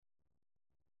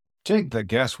Take the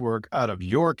guesswork out of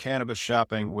your cannabis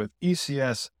shopping with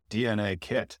ECS DNA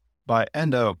Kit by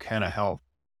Endo Canna Health.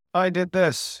 I did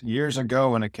this years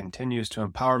ago, and it continues to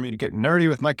empower me to get nerdy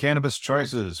with my cannabis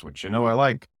choices, which you know I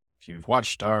like. If you've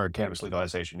watched our Cannabis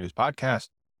Legalization News podcast,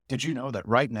 did you know that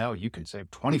right now you can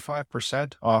save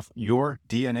 25% off your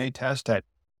DNA test at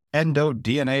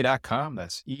endodna.com?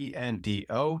 That's ENDODNA.com,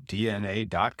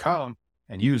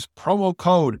 and use promo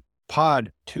code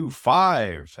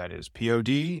POD25. That is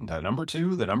POD, the number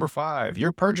 2, the number 5.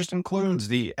 Your purchase includes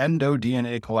the Endo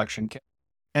DNA Collection Kit,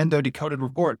 Endo Decoded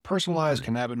Report, personalized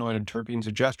cannabinoid and terpene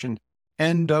suggestion,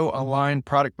 Endo aligned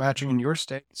product matching in your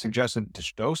state, suggested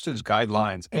dosage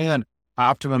guidelines, and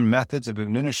optimum methods of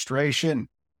administration.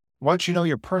 Once you know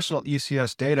your personal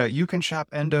ECS data, you can shop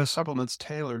Endo supplements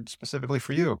tailored specifically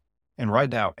for you. And right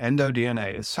now, Endo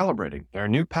DNA is celebrating their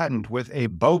new patent with a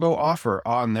BOGO offer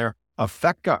on their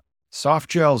Affeca soft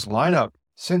gels lineup.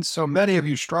 Since so many of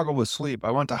you struggle with sleep,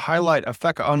 I want to highlight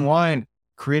Affeca Unwind,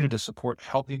 created to support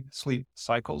healthy sleep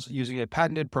cycles using a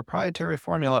patented proprietary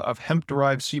formula of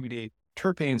hemp-derived CBD,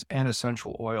 terpenes, and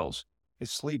essential oils. If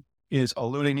sleep is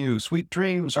eluding you, sweet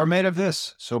dreams are made of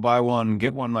this. So buy one,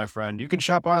 get one, my friend. You can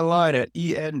shop online at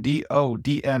endodna.com.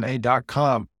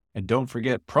 And don't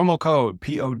forget promo code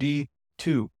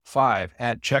POD25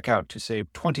 at checkout to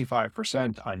save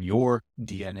 25% on your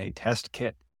DNA test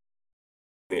kit.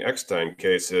 The Eckstein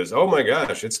case is, oh my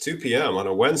gosh, it's 2 p.m. on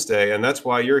a Wednesday, and that's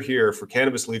why you're here for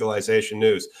Cannabis Legalization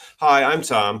News. Hi, I'm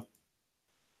Tom.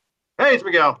 Hey, it's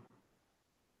Miguel.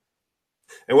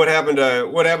 And what happened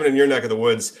in your neck of the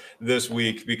woods this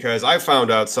week? Because I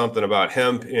found out something about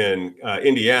hemp in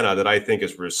Indiana that I think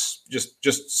is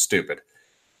just stupid.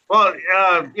 Well,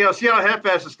 Seattle Hemp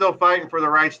Fest is still fighting for the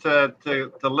rights to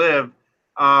live.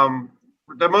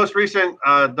 The most recent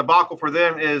debacle for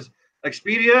them is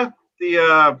Expedia, the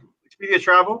Expedia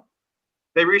Travel.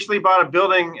 They recently bought a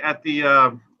building at the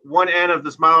one end of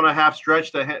this 1.5 mile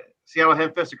stretch that Seattle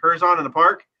Hemp Fest occurs on in the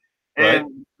park.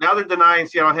 And now they're denying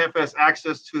Seattle Hemp Fest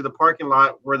access to the parking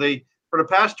lot where they, for the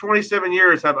past 27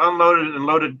 years, have unloaded and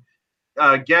loaded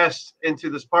guests into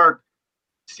this park.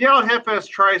 Seattle Hemp Fest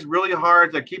tries really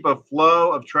hard to keep a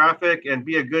flow of traffic and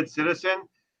be a good citizen.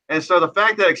 And so the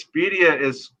fact that Expedia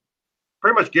is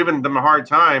pretty much giving them a hard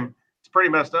time, it's pretty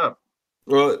messed up.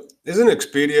 Well, isn't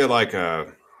Expedia like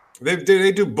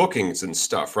they do bookings and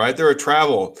stuff, right? They're a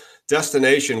travel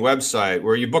destination website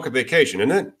where you book a vacation,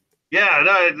 isn't it? Yeah,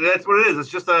 no, that's what it is. It's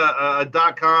just a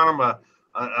 .com, a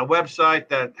website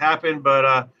that happened,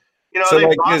 but So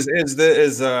like, is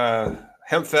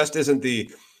HempFest isn't the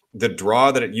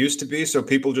draw that it used to be? So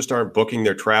people just aren't booking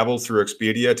their travel through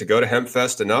Expedia to go to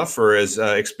HempFest enough, or is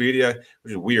Expedia,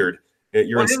 which is weird?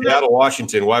 You're in Seattle,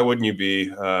 Washington. Why wouldn't you be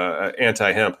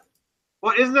anti-hemp?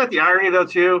 Well, isn't that the irony though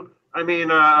too? I mean,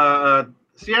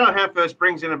 Seattle Hemp Fest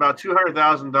brings in about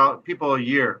 200,000 people a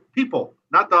year. People,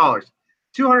 not dollars.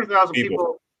 200,000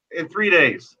 people in 3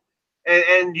 days.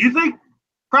 And you think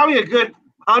probably a good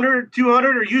 100,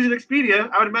 200 are using Expedia.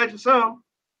 I would imagine so.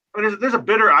 But there's a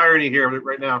bitter irony here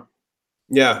right now.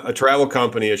 Yeah, a travel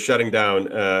company is shutting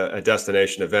down a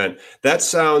destination event. That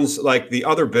sounds like the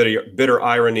other bitter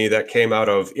irony that came out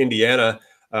of Indiana,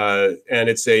 and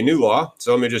it's a new law.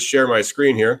 So let me just share my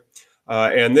screen here.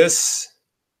 And this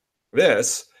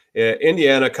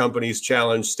Indiana companies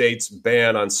challenge state's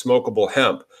ban on smokable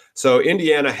hemp. So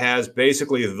Indiana has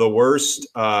basically the worst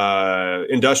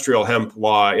industrial hemp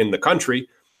law in the country,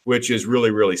 which is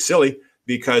really, really silly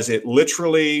because it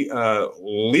literally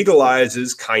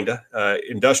legalizes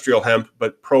industrial hemp,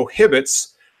 but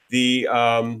prohibits the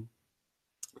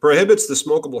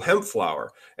smokable hemp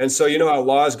flower. And so you know how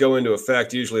laws go into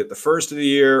effect usually at the first of the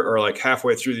year or like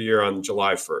halfway through the year on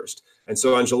July 1st. And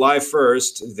so on July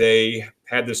 1st, they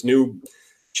had this new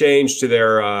change to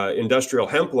their industrial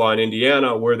hemp law in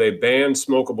Indiana where they banned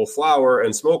smokable flower,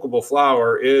 and smokable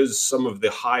flower is some of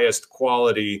the highest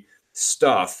quality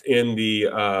stuff in the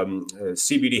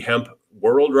CBD hemp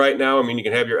world right now. I mean, you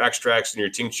can have your extracts and your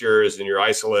tinctures and your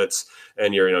isolates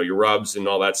and your rubs and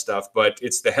all that stuff, but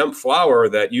it's the hemp flower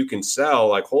that you can sell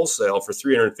like wholesale for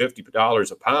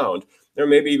 $350 a pound. There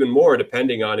may be even more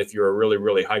depending on if you're a really,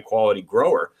 really high quality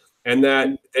grower, and that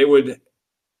they would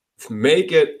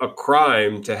make it a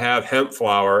crime to have hemp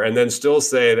flower and then still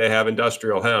say they have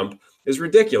industrial hemp is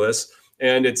ridiculous.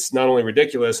 And it's not only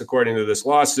ridiculous, according to this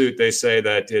lawsuit, they say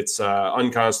that it's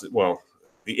unconstitutional. Well,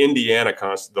 the Indiana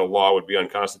the law would be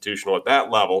unconstitutional at that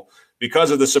level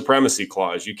because of the supremacy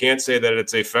clause. You can't say that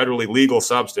it's a federally legal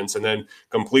substance and then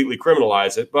completely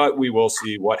criminalize it, but we will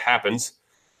see what happens.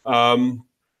 That's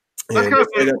kind of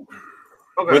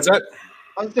What's that?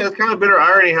 I'd say it's kind of bitter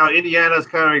irony how Indiana is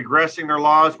kind of regressing their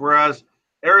laws, whereas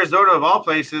Arizona, of all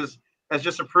places, has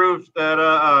just approved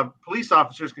that police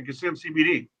officers can consume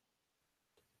CBD.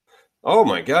 Oh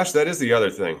my gosh, that is the other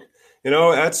thing.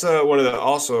 That's one of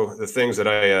the things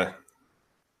that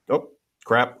oh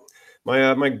crap,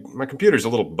 my computer's a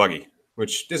little buggy,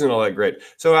 which isn't all that great.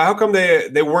 So how come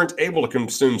they weren't able to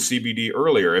consume CBD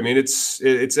earlier? I mean,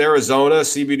 it's Arizona.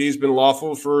 CBD's been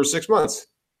lawful for 6 months.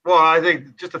 Well, I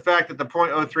think just the fact that the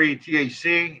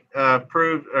 0.03 THC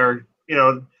proved, or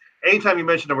anytime you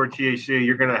mention the word THC,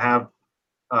 you're going to have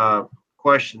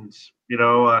questions.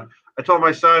 I told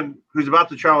my son, who's about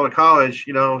to travel to college,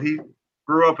 he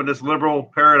grew up in this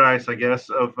liberal paradise, I guess,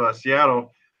 of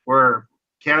Seattle, where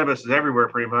cannabis is everywhere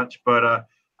pretty much. But I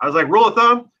was like, rule of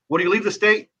thumb, when you leave the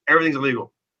state, everything's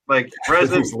illegal. Like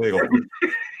residents, legal.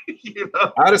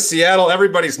 Out of Seattle,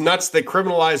 everybody's nuts. They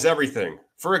criminalize everything.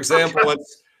 For example,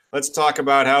 let's talk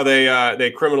about how they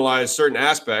criminalize certain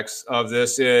aspects of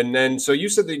this. And then, so you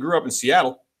said that you grew up in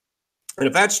Seattle, and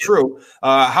if that's true,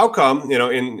 how come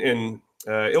in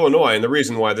Illinois, and the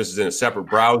reason why this is in a separate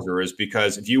browser is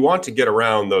because if you want to get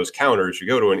around those counters, you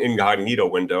go to an incognito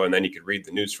window, and then you can read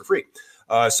the news for free.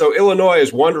 So Illinois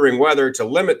is wondering whether to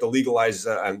limit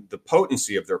the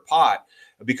potency of their pot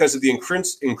because of the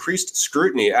increased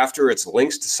scrutiny after its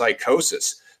links to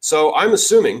psychosis. So I'm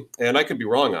assuming, and I could be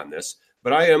wrong on this,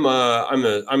 but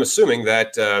I'm assuming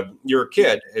that your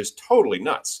kid is totally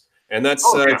nuts, and that's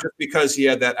just because he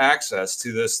had that access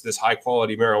to this high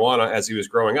quality marijuana as he was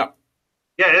growing up.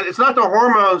 Yeah, it's not the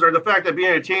hormones or the fact that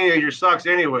being a teenager sucks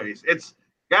anyways. It's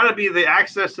got to be the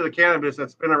access to the cannabis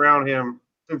that's been around him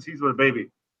since he's a baby.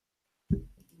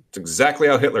 It's exactly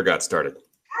how Hitler got started.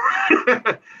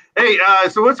 Hey,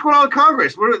 so what's going on with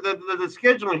Congress? What are the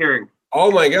scheduling hearing?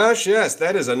 Oh my gosh, yes.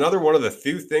 That is another one of the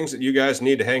few things that you guys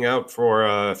need to hang out for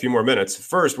a few more minutes.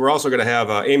 First, we're also going to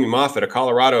have Amy Moffitt, a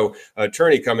Colorado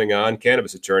attorney, coming on,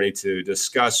 cannabis attorney, to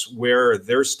discuss where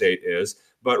their state is.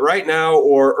 But right now,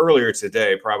 or earlier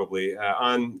today, probably,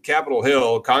 on Capitol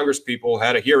Hill, Congress people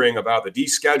had a hearing about the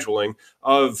descheduling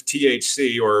of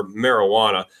THC, or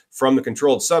marijuana, from the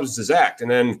Controlled Substances Act. And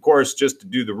then, of course, just to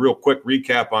do the real quick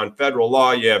recap on federal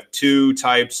law, you have two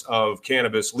types of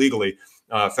cannabis legally,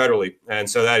 federally. And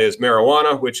so that is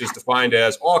marijuana, which is defined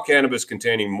as all cannabis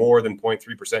containing more than 0.3%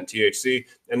 THC,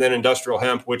 and then industrial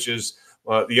hemp, which is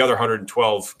the other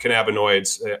 112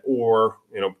 cannabinoids, or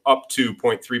up to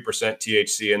 0.3%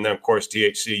 THC. And then, of course,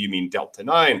 THC, you mean Delta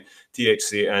 9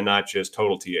 THC and not just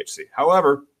total THC.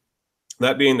 However,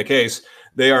 that being the case,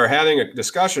 they are having a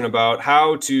discussion about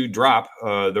how to drop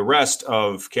the rest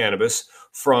of cannabis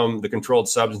from the Controlled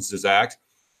Substances Act.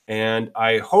 And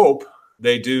I hope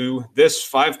they do this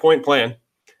 5-point plan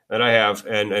that I have.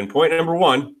 And point number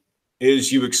one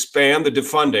is you expand the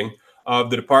defunding of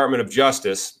the Department of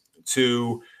Justice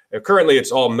to currently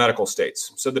it's all medical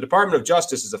states. So the Department of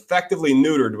Justice is effectively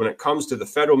neutered when it comes to the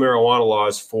federal marijuana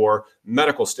laws for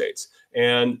medical states.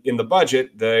 And in the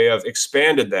budget, they have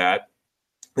expanded that.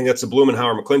 I think that's the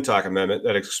Blumenauer-McClintock amendment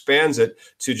that expands it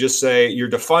to just say you're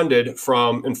defunded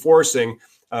from enforcing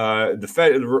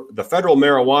the federal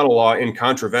marijuana law in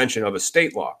contravention of a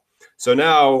state law. So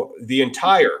now the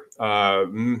entire,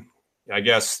 the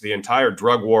entire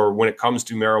drug war when it comes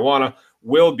to marijuana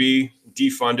will be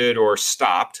defunded or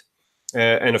stopped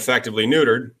and effectively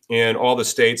neutered in all the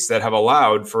states that have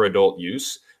allowed for adult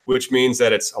use, which means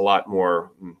that it's a lot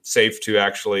more safe to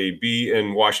actually be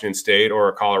in Washington State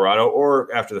or Colorado,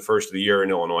 or after the first of the year in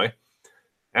Illinois.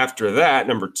 After that,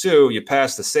 number two, you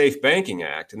pass the Safe Banking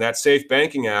Act, and that Safe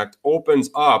Banking Act opens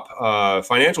up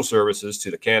financial services to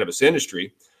the cannabis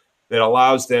industry that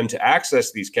allows them to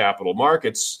access these capital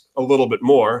markets a little bit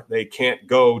more. They can't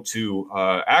go to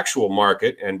actual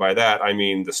market, and by that I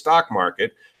mean the stock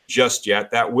market, just yet.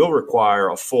 That will require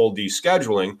a full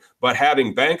descheduling, but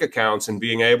having bank accounts and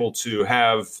being able to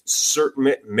have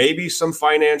certain, maybe some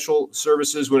financial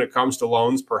services when it comes to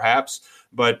loans, perhaps,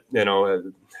 but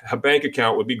a bank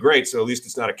account would be great. So at least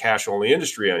it's not a cash only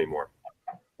industry anymore.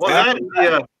 Well,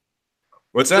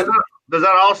 what's that? Does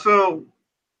that also?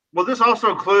 Will this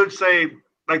also include, say,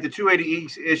 like the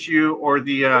 280E issue or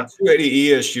the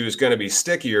 280E issue is going to be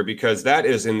stickier because that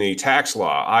is in the tax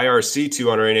law, IRC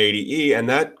 280E, and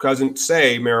that doesn't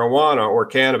say marijuana or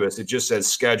cannabis. It just says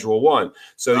Schedule 1.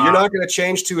 So you're not going to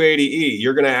change 280E.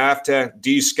 You're going to have to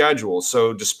deschedule.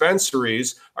 So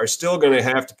dispensaries are still going to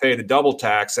have to pay the double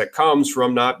tax that comes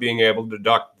from not being able to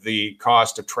deduct the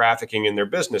cost of trafficking in their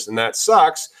business. And that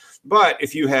sucks. But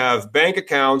if you have bank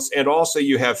accounts and also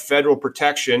you have federal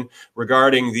protection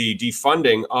regarding the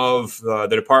defunding of the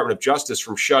Department of Justice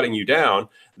from shutting you down,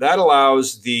 that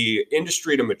allows the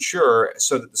industry to mature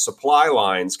so that the supply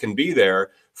lines can be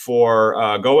there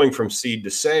for going from seed to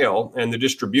sale, and the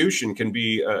distribution can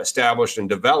be established and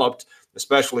developed,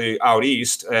 especially out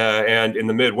east and in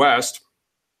the Midwest.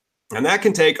 And that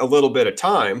can take a little bit of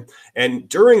time. And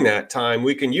during that time,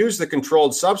 we can use the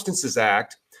Controlled Substances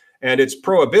Act and its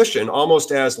prohibition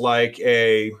almost as like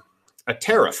a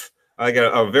tariff, like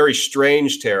a very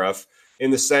strange tariff, in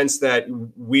the sense that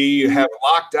we have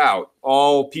locked out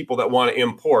all people that want to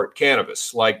import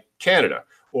cannabis, like Canada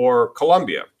or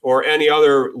Colombia or any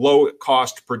other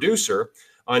low-cost producer,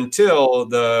 until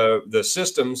the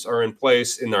systems are in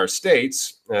place in our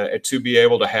states to be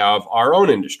able to have our own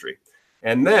industry.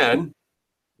 And then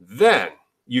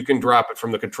you can drop it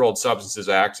from the Controlled Substances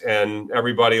Act, and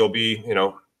everybody will be,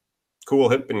 cool,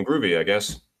 hip, and groovy, I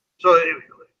guess. So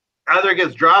either it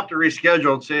gets dropped or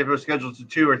rescheduled. Say if it was scheduled to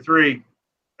 2 or 3,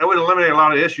 that would eliminate a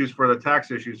lot of issues for the tax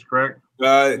issues, correct?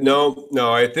 No.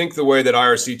 I think the way that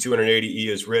IRC 280E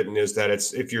is written is that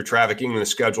it's if you're trafficking in a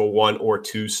Schedule 1 or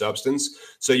 2 substance.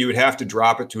 So you would have to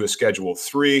drop it to a Schedule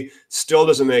 3. Still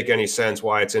doesn't make any sense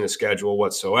why it's in a schedule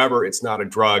whatsoever. It's not a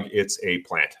drug. It's a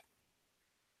plant.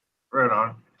 Right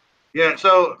on. Yeah,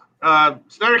 so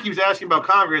Snyder keeps asking about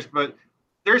Congress, but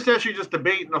they're essentially just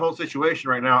debating the whole situation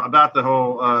right now about the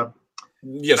whole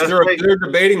yes, they're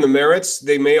debating the merits.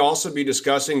 They may also be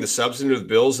discussing the substantive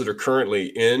bills that are currently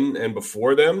in and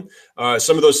before them.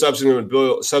 Some of those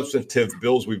substantive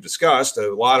bills we've discussed,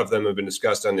 a lot of them have been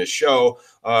discussed on this show.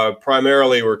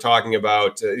 Primarily, we're talking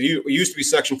about, it used to be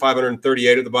Section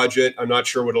 538 of the budget. I'm not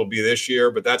sure what it'll be this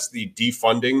year, but that's the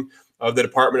defunding of the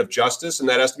Department of Justice, and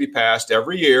that has to be passed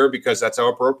every year because that's how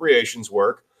appropriations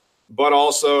work. But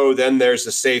also then there's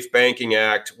the Safe Banking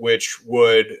Act, which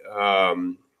would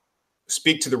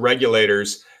speak to the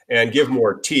regulators and give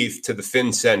more teeth to the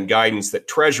FinCEN guidance that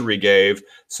Treasury gave,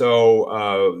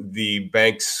 so the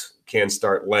banks can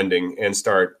start lending and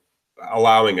start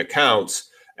allowing accounts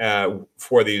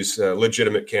for these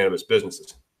legitimate cannabis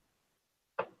businesses.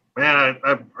 Man,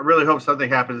 I really hope something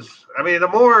happens. I mean, the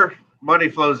more money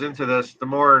flows into this, the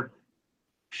more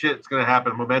shit's going to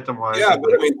happen momentum-wise. Yeah,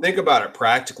 but I mean, think about it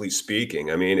practically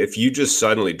speaking. I mean, if you just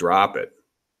suddenly drop it,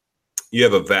 you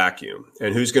have a vacuum,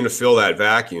 and who's going to fill that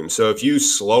vacuum? So if you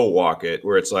slow walk it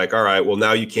where it's like, all right, well,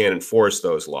 now you can't enforce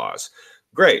those laws.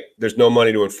 Great. There's no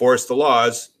money to enforce the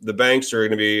laws. The banks are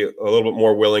going to be a little bit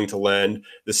more willing to lend.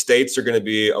 The states are going to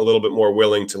be a little bit more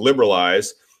willing to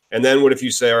liberalize. And then what if you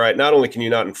say, all right, not only can you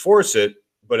not enforce it,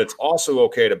 but it's also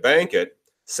okay to bank it?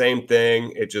 Same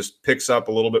thing. It just picks up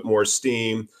a little bit more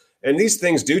steam. And these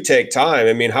things do take time.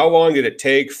 I mean, how long did it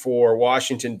take for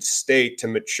Washington State to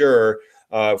mature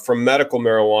from medical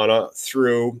marijuana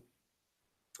through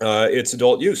its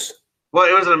adult use? Well,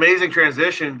 it was an amazing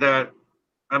transition that,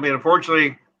 I mean,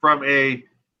 unfortunately, from a,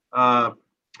 I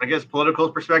guess, political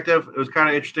perspective, it was kind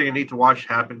of interesting and neat to watch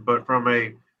happen. But from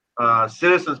a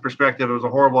citizen's perspective, it was a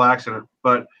horrible accident.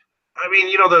 But, I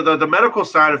mean, the medical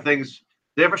side of things,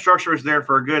 the infrastructure was there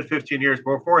for a good 15 years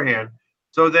beforehand.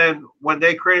 So then when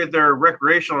they created their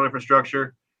recreational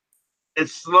infrastructure, it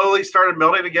slowly started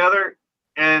melding together.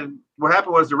 And what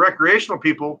happened was the recreational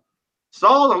people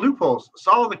saw the loopholes,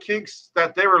 saw the kinks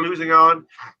that they were losing on,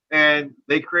 and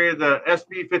they created the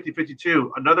SB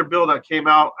 5052, another bill that came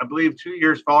out, I believe, 2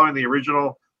 years following the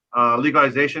original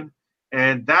legalization.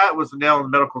 And that was the nail in the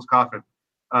medical's coffin.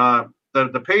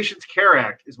 The Patients Care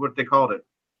Act is what they called it.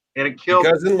 And it killed.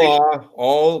 Because in law,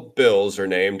 all bills are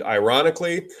named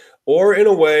ironically or in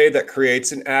a way that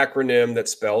creates an acronym that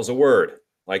spells a word,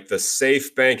 like the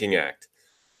Safe Banking Act.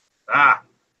 Yeah,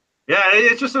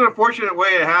 it's just an unfortunate way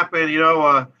it happened,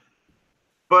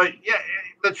 but yeah,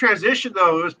 the transition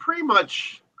though, it was pretty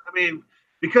much, I mean,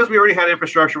 because we already had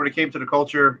infrastructure when it came to the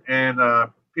culture and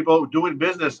people doing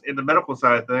business in the medical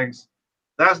side of things,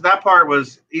 that part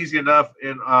was easy enough.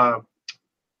 And I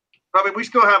mean, we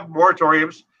still have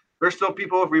moratoriums. There's still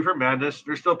people with reefer madness.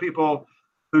 There's still people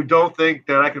who don't think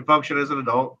that I can function as an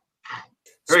adult.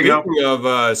 Speaking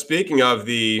of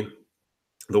the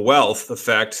wealth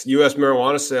effect, U.S.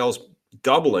 marijuana sales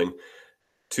doubling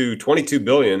to $22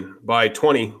 billion by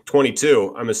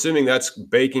 2022. I'm assuming that's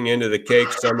baking into the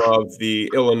cake some of the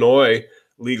Illinois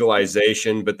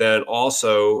legalization, but then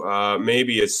also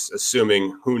maybe it's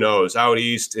assuming, who knows, out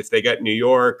east, if they get New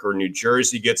York or New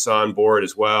Jersey gets on board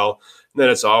as well. And then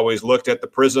it's always looked at the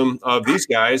prism of these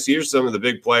guys. Here's some of the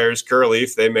big players.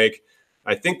 Curaleaf, they make,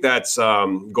 I think that's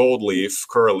gold leaf,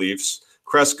 Curaleafs.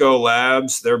 Cresco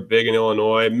Labs, they're big in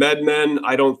Illinois. MedMen,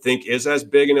 I don't think is as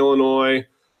big in Illinois.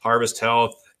 Harvest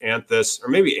Health, Anthus, or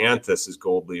maybe Anthus is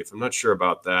gold leaf. I'm not sure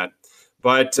about that.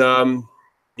 But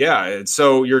yeah,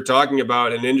 so you're talking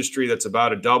about an industry that's about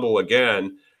to double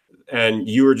again. And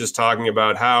you were just talking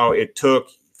about how it took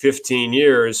 15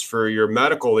 years for your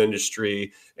medical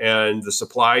industry and the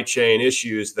supply chain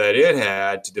issues that it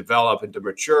had to develop and to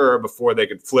mature before they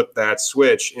could flip that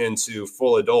switch into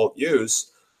full adult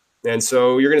use. And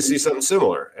so you're going to see something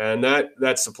similar. And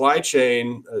that supply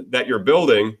chain that you're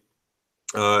building,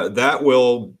 that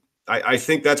will, I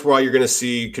think that's why you're going to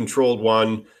see controlled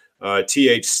one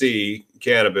THC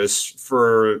cannabis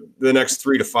for the next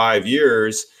 3 to 5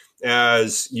 years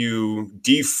as you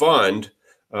defund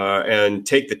and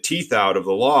take the teeth out of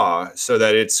the law so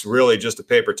that it's really just a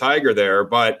paper tiger there.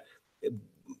 But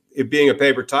it being a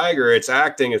paper tiger, it's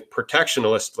acting as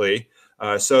protectionistly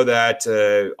so that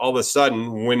all of a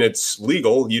sudden, when it's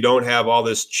legal, you don't have all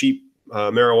this cheap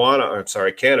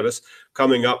cannabis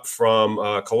coming up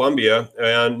from Colombia.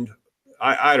 And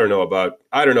I don't know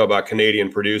about Canadian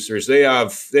producers. They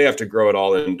have to grow it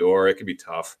all indoor. It could be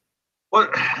tough. Well,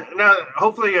 now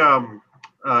hopefully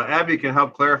Abby can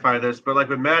help clarify this. But like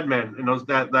with Mad Men and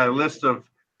that list of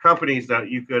companies that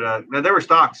you could now there were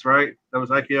stocks, right? That was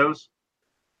IPOs.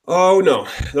 Oh no,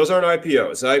 those aren't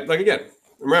IPOs. Again,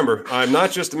 remember, I'm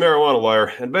not just a marijuana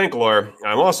lawyer and bank lawyer.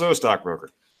 I'm also a stockbroker.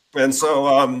 And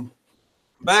so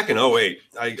back in 2008,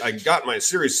 I got my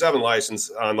Series 7 license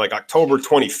on like October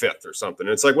 25th or something.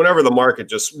 And it's like whenever the market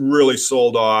just really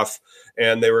sold off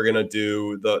and they were going to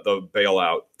do the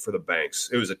bailout for the banks.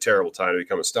 It was a terrible time to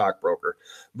become a stockbroker.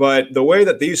 But the way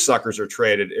that these suckers are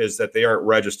traded is that they aren't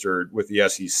registered with the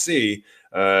SEC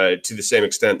to the same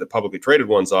extent that publicly traded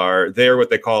ones are. They're what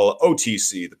they call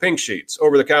OTC, the pink sheets,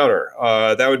 over the counter.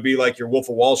 That would be like your Wolf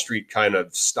of Wall Street kind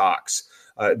of stocks.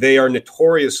 They are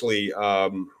notoriously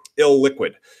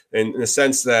illiquid in the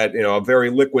sense that, a very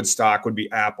liquid stock would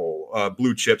be Apple,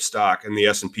 blue chip stock in the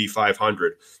S&P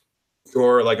 500,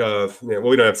 or like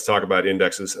we don't have to talk about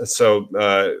indexes. So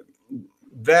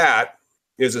that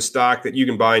is a stock that you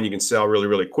can buy and you can sell really,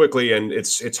 really quickly. And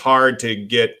it's hard to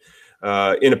get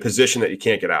in a position that you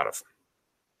can't get out of.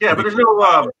 Yeah, but there's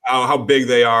no how big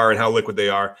they are and how liquid they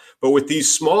are. But with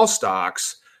these small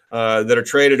stocks that are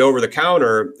traded over the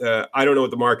counter, I don't know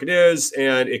what the market is,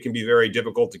 and it can be very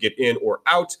difficult to get in or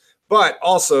out. But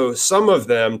also, some of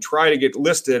them try to get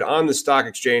listed on the stock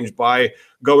exchange by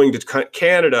going to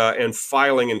Canada and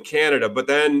filing in Canada. But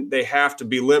then they have to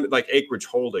be limited, like Acreage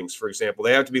Holdings, for example.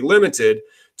 They have to be limited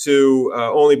to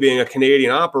only being a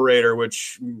Canadian operator,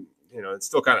 which it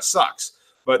still kind of sucks.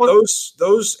 But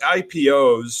those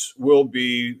IPOs will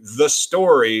be the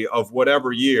story of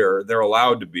whatever year they're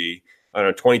allowed to be. I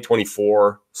don't know,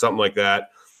 2024, something like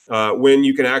that, when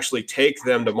you can actually take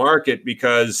them to market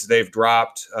because they've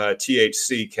dropped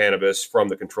THC cannabis from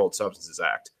the Controlled Substances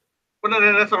Act. Well,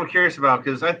 no, that's what I'm curious about,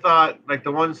 because I thought like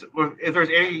the ones, if there's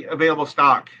any available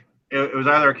stock, it was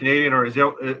either a Canadian or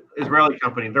Israeli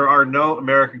company. There are no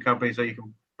American companies that you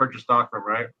can purchase stock from,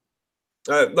 right?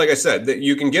 Like I said,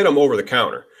 you can get them over the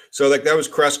counter. So like that was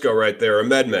Cresco right there, or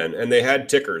MedMen, and they had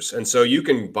tickers. And so you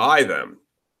can buy them.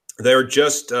 They're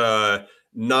just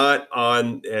not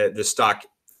on the stock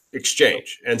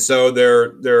exchange. And so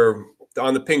they're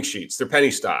on the pink sheets. They're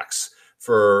penny stocks,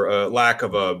 for lack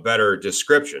of a better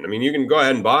description. I mean, you can go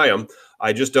ahead and buy them.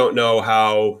 I just don't know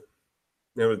how,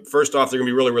 first off, they're going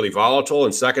to be really, really volatile.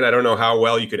 And second, I don't know how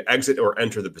well you could exit or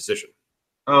enter the position.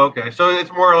 Oh, okay. So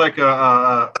it's more like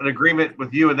an agreement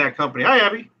with you and that company. Hi,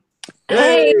 Abby.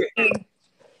 Hey.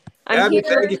 I'm Abby, here.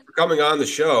 thank you for coming on the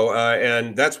show.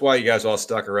 And that's why you guys all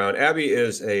stuck around. Abby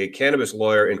is a cannabis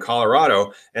lawyer in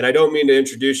Colorado. And I don't mean to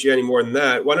introduce you any more than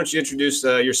that. Why don't you introduce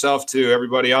yourself to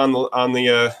everybody on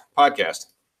the podcast?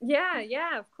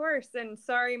 Yeah, of course. And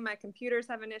sorry, my computer's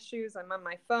having issues. I'm on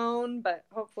my phone, but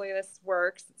hopefully this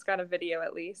works. It's got a video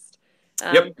at least.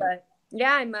 Yep. But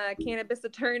yeah, I'm a cannabis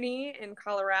attorney in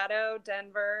Colorado,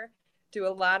 Denver, do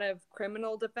a lot of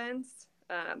criminal defense.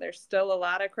 There's still a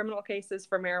lot of criminal cases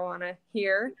for marijuana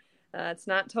here. It's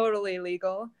not totally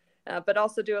legal, but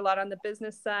also do a lot on the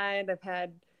business side. I've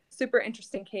had super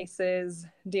interesting cases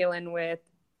dealing with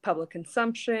public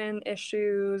consumption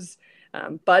issues,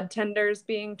 bud tenders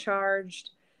being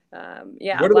charged. What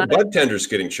are the bud tenders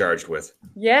getting charged with?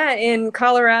 Yeah, in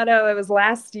Colorado, it was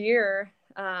last year.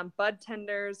 Bud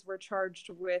tenders were charged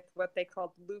with what they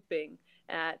called looping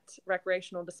at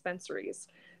recreational dispensaries.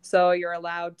 So you're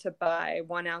allowed to buy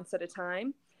 1 ounce at a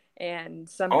time. And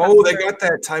some they got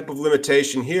that type of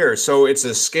limitation here. So it's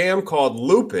a scam called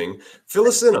looping. Fill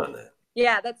us in on that.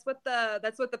 Yeah, that's what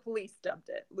the police dubbed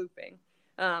it, looping.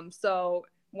 So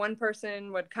one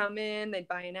person would come in, they'd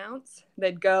buy 1 ounce,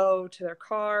 they'd go to their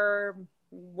car,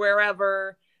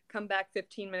 wherever, come back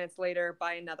 15 minutes later,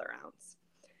 buy another ounce.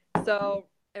 So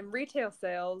in retail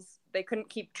sales, they couldn't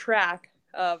keep track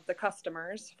of the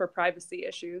customers for privacy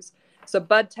issues. So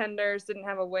bud tenders didn't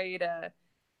have a way to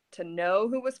to know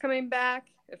who was coming back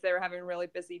if they were having a really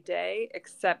busy day,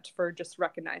 except for just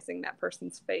recognizing that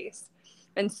person's face.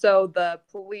 And so the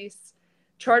police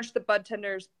charged the bud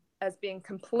tenders as being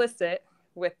complicit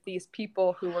with these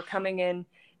people who were coming in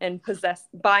and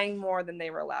buying more than they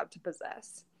were allowed to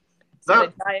possess. So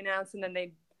they'd buy an ounce and then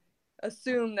they'd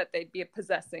assume that they'd be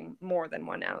possessing more than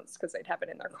 1 ounce because they'd have it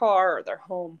in their car or their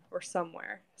home or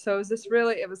somewhere. So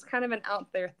it was kind of an out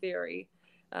there theory,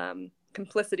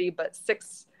 complicity, but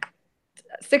six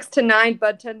to nine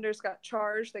bud tenders got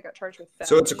charged. They got charged with felony.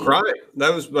 So it's a crime.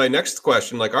 That was my next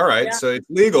question. Like, all right, so it's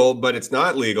legal, but it's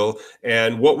not legal.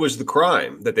 And what was the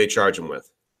crime that they charged them with?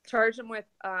 Charged them with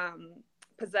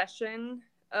possession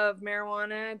of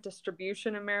marijuana,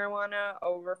 distribution of marijuana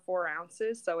over 4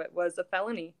 ounces. So it was a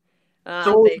felony.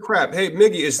 Holy crap. Hey,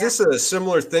 Miggy, is this a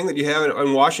similar thing that you have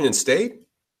in Washington State?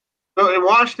 So in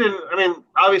Washington, I mean,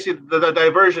 obviously the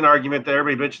diversion argument that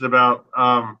everybody bitches about,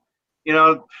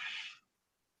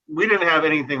 we didn't have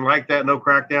anything like that, no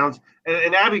crackdowns.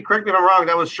 And Abby, correct me if I'm wrong,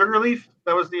 that was Sugar Leaf?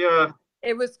 That was the...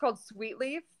 It was called Sweet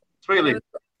Leaf. Sweet Leaf.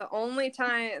 That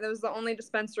was the only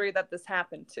dispensary that this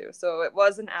happened to. So it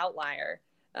was an outlier.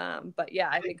 But yeah,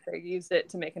 I think they used it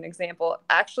to make an example.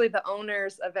 Actually, the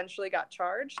owners eventually got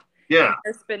charged. Yeah.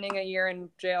 They're spending a year in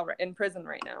prison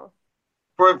right now.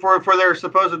 For their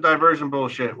supposed diversion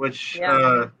bullshit, which,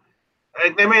 I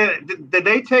mean, did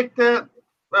they take that,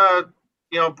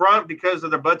 brunt because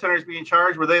of the bud tenders being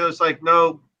charged? Were they just like,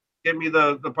 no, give me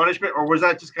the punishment? Or was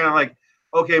that just kind of like,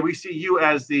 okay, we see you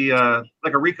as the,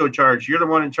 like a RICO charge. You're the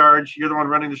one in charge. You're the one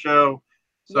running the show.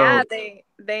 So, yeah,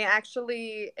 they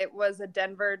actually, it was a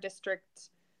Denver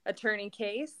district attorney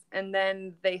case, and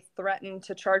then they threatened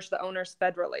to charge the owners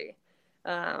federally.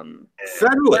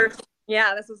 Federally?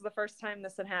 Yeah, this was the first time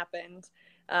this had happened,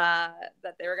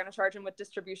 that they were going to charge him with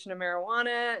distribution of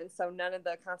marijuana. And so none of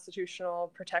the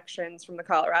constitutional protections from the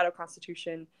Colorado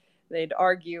Constitution, they'd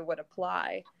argue, would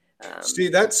apply. See,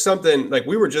 that's something like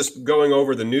we were just going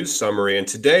over the news summary, and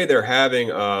today they're having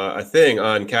a thing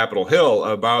on Capitol Hill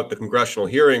about the congressional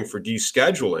hearing for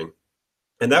descheduling.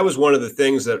 And that was one of the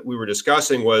things that we were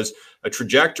discussing was a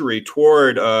trajectory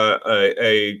toward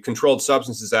a Controlled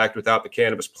Substances Act without the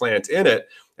cannabis plant in it.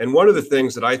 And one of the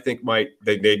things that I think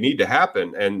they need to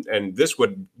happen, and this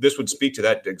would speak to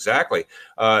that exactly,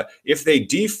 if they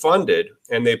defunded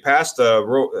and they passed the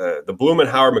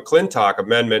Blumenauer-McClintock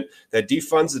amendment that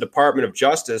defunds the Department of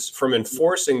Justice from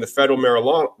enforcing the federal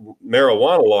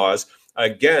marijuana laws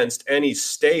against any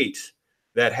state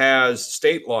that has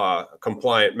state law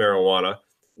compliant marijuana,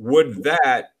 would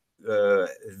that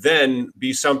then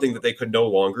be something that they could no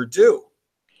longer do?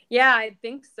 Yeah, I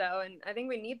think so. And I think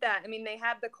we need that. I mean, they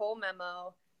had the Cole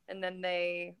memo and then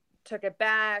they took it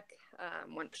back.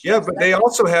 But they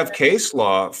also have case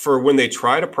law for when they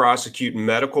try to prosecute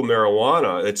medical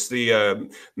marijuana. It's the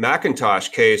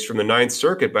McIntosh case from the Ninth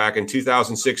Circuit back in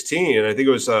 2016. And I think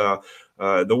it was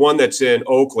the one that's in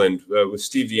Oakland with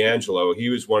Steve D'Angelo. He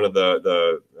was one of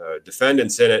the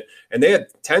defendants in it. And they had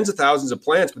tens of thousands of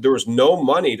plants, but there was no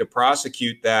money to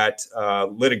prosecute that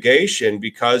litigation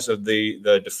because of the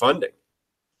defunding.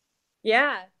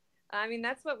 Yeah. I mean,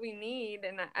 that's what we need.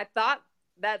 And I thought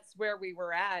that's where we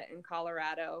were at in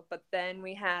Colorado. But then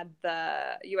we had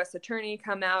the U.S. attorney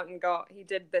come out and he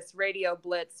did this radio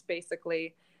blitz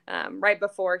basically right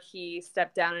before he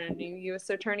stepped down and a new U.S.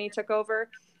 attorney took over.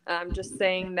 Just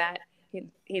saying that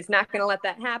he's not going to let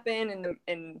that happen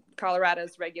in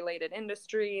Colorado's regulated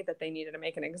industry, that they needed to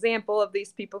make an example of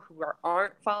these people who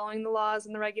aren't following the laws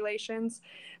and the regulations.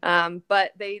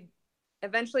 But they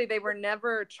were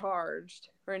never charged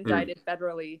or indicted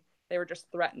federally. They were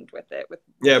just threatened with it. But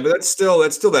that's still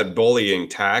that bullying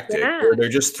tactic. Yeah. Where they're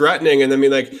just threatening. And I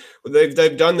mean, like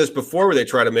they've done this before where they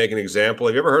try to make an example.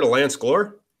 Have you ever heard of Lance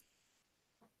Glore?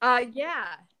 Yeah.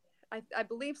 I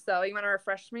believe so. You want to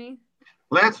refresh me?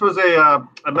 Lance was a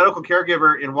medical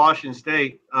caregiver in Washington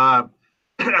State. At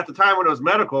the time when it was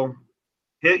medical,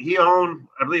 he owned,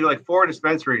 I believe, like 4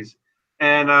 dispensaries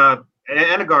and a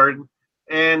garden.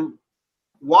 And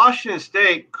Washington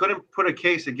State couldn't put a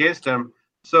case against him.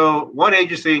 So one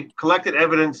agency collected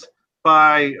evidence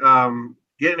by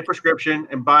getting a prescription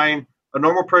and buying a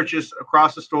normal purchase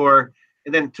across the store,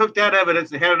 and then took that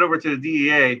evidence and handed it over to the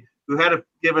DEA, who had to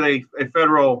give it a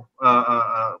federal,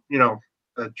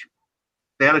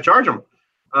 they had to charge him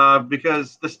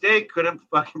because the state couldn't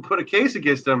fucking put a case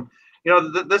against him. You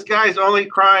know, this guy's only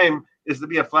crime is to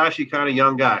be a flashy kind of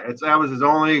young guy. That was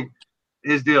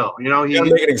his deal. You know, he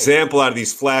make an example out of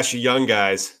these flashy young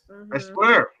guys. I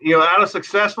swear, out of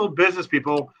successful business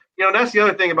people, that's the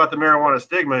other thing about the marijuana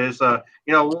stigma is, what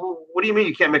do you mean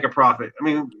you can't make a profit? I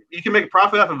mean, you can make a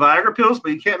profit off of Viagra pills,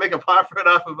 but you can't make a profit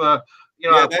off of that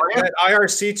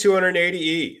IRC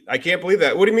 280E. I can't believe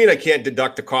that. What do you mean I can't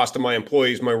deduct the cost of my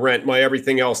employees, my rent, my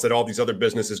everything else that all these other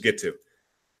businesses get to?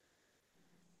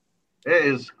 It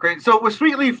is great. So with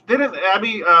Sweet Leaf, didn't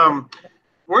Abby?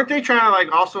 Weren't they trying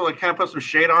to also kind of put some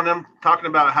shade on them, talking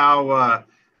about how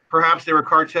perhaps they were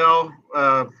cartel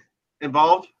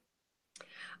involved?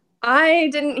 I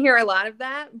didn't hear a lot of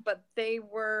that, but they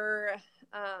were.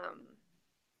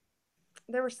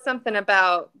 There was something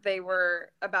about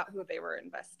who they were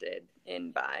invested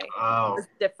in by. Oh. It was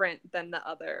different than the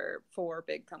other 4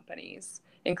 big companies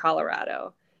in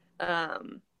Colorado.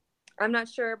 I'm not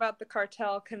sure about the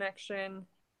cartel connection,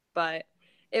 but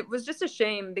it was just a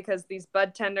shame because these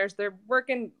bud tenders, they're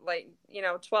working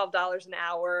 $12 an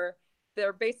hour.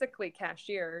 They're basically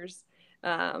cashiers.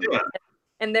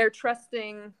 And they're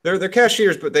trusting. They're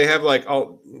cashiers, but they have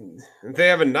they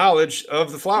have a knowledge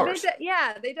of the flowers.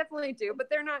 They definitely do, but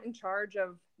they're not in charge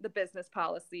of the business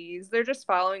policies. They're just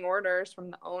following orders from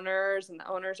the owners, and the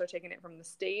owners are taking it from the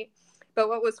state. But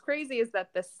what was crazy is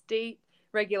that the state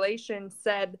regulation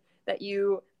said that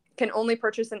you can only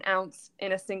purchase an ounce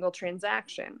in a single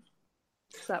transaction.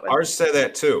 So ours said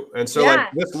that too. And so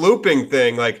this looping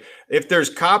thing, if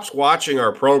there's cops watching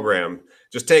our program,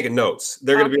 just taking notes,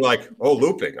 they're going to be like, oh,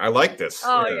 looping. I like this.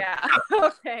 Oh, yeah.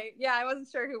 Okay. Yeah, I wasn't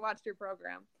sure who watched your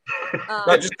program.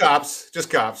 Just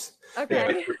cops.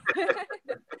 Okay. Yeah.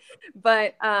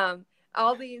 But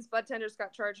all these bud tenders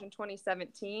got charged in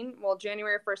 2017. Well,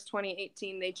 January 1st,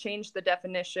 2018, they changed the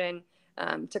definition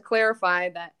to clarify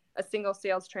that a single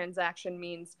sales transaction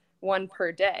means 1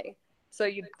 per day. So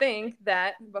you'd think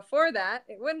that before that,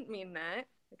 it wouldn't mean that.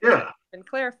 It could have been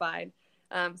clarified.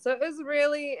 So it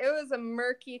was a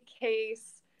murky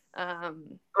case. Well,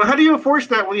 how do you enforce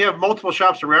that when you have multiple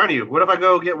shops around you? What if I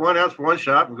go get 1 ounce for one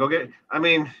shop and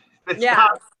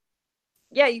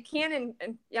Yeah, you can.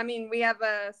 And we have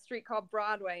a street called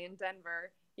Broadway in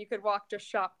Denver. You could walk to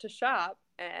shop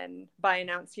and buy an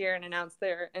ounce here and an ounce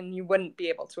there, and you wouldn't be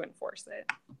able to enforce it.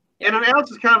 And an ounce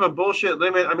is kind of a bullshit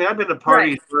limit. I mean, I've been to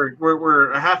parties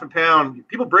where a half a pound,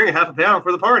 people bring a half a pound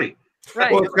for the party.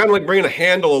 Right. Well, it's kind of like bringing a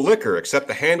handle of liquor, except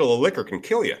the handle of liquor can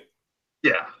kill you.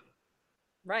 Yeah.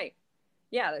 Right.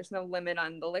 Yeah, there's no limit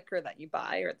on the liquor that you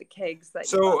buy or the kegs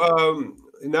that you buy. So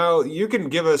now you can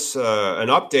give us an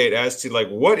update as to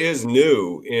what is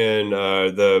new in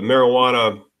the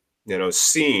marijuana,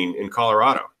 scene in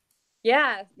Colorado.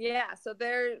 Yeah. So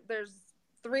there's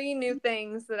 3 new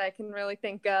things that I can really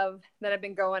think of that have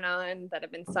been going on that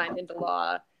have been signed into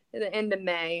law at the end of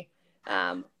May.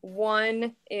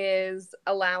 One is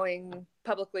allowing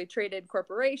publicly traded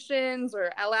corporations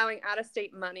or allowing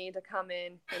out-of-state money to come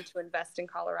in and to invest in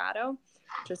Colorado,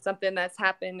 which is something that's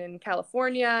happened in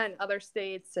California and other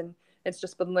states, and it's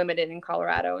just been limited in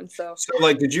Colorado. And so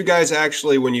did you guys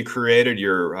actually, when you created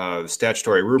your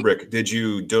statutory rubric, did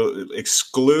you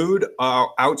exclude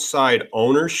outside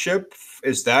ownership?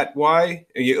 Is that why?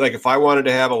 If I wanted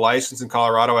to have a license in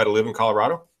Colorado, I had to live in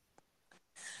Colorado?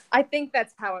 I think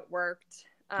that's how it worked.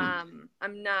 I'm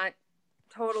not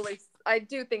totally. I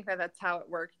do think that that's how it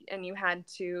worked, and you had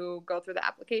to go through the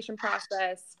application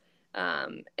process.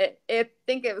 I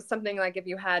think it was something like if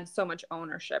you had so much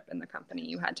ownership in the company,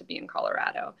 you had to be in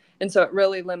Colorado, and so it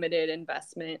really limited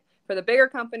investment for the bigger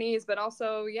companies, but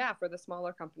also for the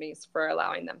smaller companies for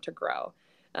allowing them to grow.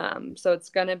 So it's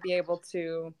going to be able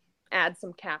to add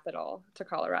some capital to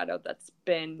Colorado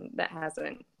that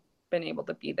hasn't been able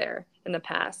to be there in the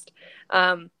past.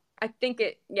 I think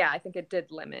it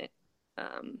did limit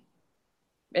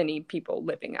any people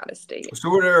living out of state. So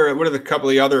what are the couple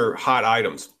of the other hot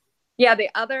items? Yeah, the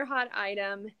other hot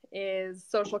item is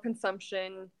social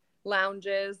consumption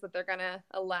lounges that they're going to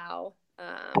allow,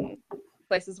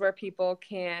 places where people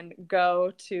can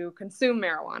go to consume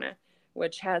marijuana,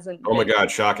 which hasn't. Oh my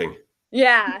God, shocking.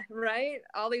 Yeah, right.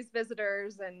 All these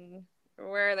visitors, and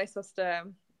where are they supposed to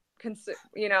consume?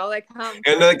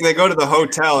 And they go to the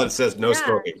hotel and it says no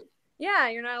smoking. Yeah,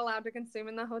 you're not allowed to consume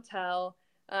in the hotel.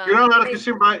 You're not allowed to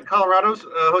consume by Colorado's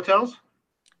hotels?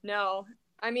 No.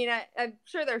 I'm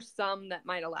sure there's some that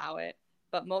might allow it,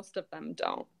 but most of them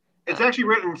don't. It's actually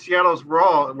written in Seattle's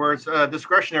law where it's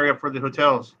discretionary for the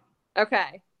hotels.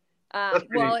 Okay.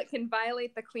 Well, it can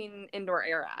violate the Clean Indoor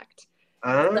Air Act.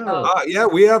 Oh. Yeah,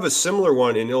 we have a similar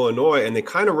one in Illinois, and they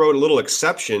kind of wrote a little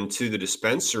exception to the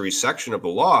dispensary section of the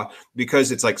law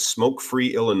because it's like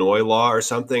smoke-free Illinois law or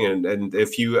something. And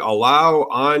if you allow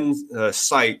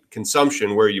on-site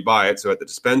consumption where you buy it, so at the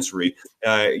dispensary,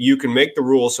 you can make the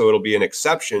rule so it'll be an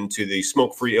exception to the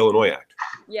Smoke-Free Illinois Act.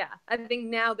 Yeah, I think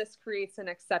now this creates an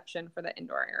exception for the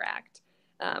Indoor Air Act,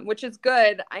 which is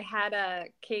good. I had a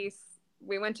case,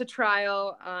 we went to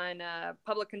trial on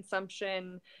public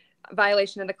consumption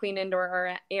violation of the Clean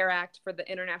Indoor Air Act for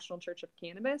the International Church of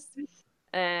Cannabis.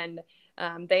 And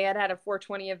they had a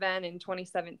 420 event in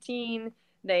 2017.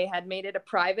 They had made it a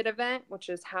private event, which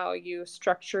is how you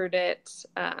structured it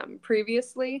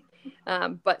previously.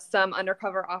 But some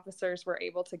undercover officers were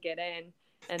able to get in.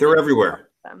 And they're everywhere.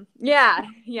 Yeah.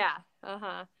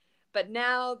 But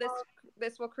now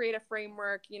this will create a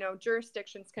framework.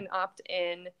 Jurisdictions can opt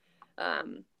in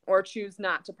or choose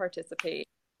not to participate.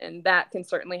 And that can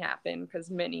certainly happen because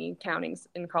many counties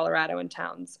in Colorado and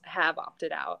towns have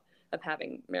opted out of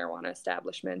having marijuana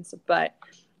establishments. But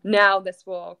now this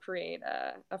will create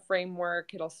a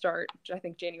framework. It'll start, I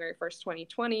think, January 1st,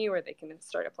 2020, where they can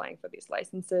start applying for these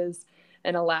licenses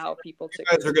and allow people to. You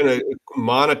guys are going to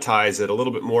monetize it a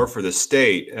little bit more for the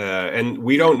state. And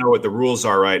we don't know what the rules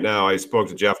are right now. I spoke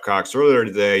to Jeff Cox earlier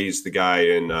today. He's the guy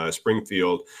in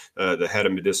Springfield, the head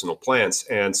of medicinal plants.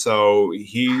 And so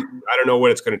I don't know what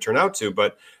it's going to turn out to,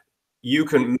 but you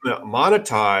can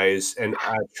monetize and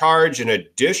charge an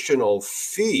additional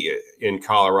fee in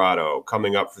Colorado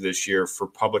coming up for this year for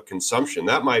public consumption.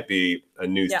 That might be a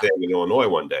new thing in Illinois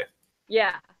one day.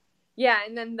 Yeah. Yeah.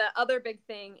 And then the other big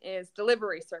thing is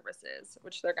delivery services,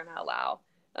 which they're going to allow.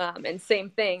 And same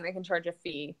thing, they can charge a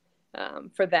fee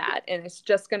for that. And it's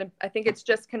just I think it's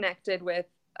just connected with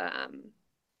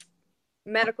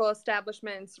medical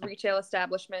establishments, retail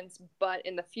establishments, but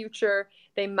in the future,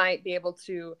 they might be able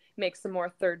to make some more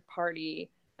third-party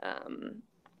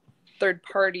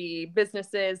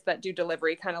businesses that do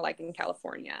delivery, kind of like in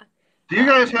California. Do you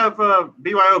guys have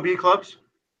BYOB clubs?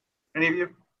 Any of you?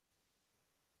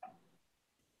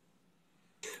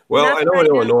 Well, I know in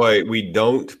Illinois we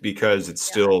don't because it's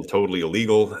still totally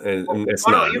illegal and it's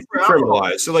not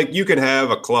criminalized. So like you can have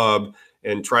a club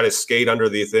and try to skate under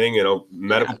the thing,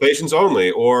 medical patients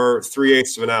only, or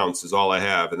 3/8 of an ounce is all I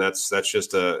have. And that's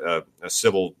just a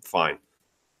civil fine.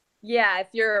 Yeah. If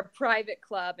you're a private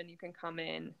club and you can come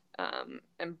in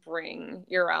and bring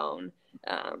your own,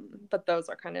 but those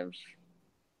are kind of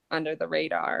under the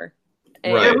radar.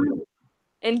 And right.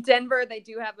 In Denver, they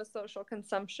do have a social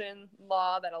consumption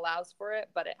law that allows for it,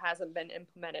 but it hasn't been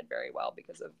implemented very well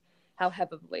because of how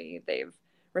heavily they've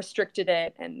restricted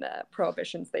it and the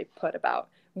prohibitions they put about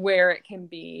where it can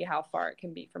be, how far it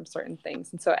can be from certain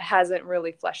things. And so it hasn't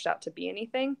really fleshed out to be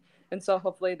anything. And so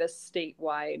hopefully this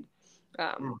statewide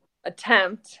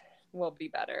attempt will be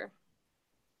better.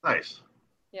 Nice.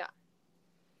 Yeah.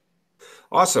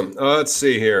 Awesome. Let's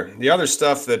see here. The other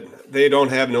stuff that they don't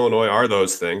have in Illinois are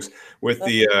those things with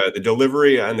the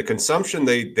delivery and the consumption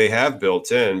they have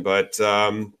built in. But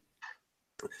can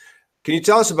you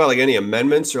tell us about like any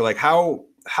amendments or like how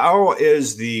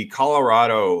is the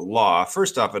Colorado law?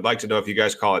 First off, I'd like to know if you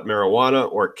guys call it marijuana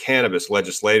or cannabis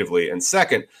legislatively. And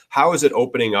second, how is it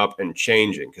opening up and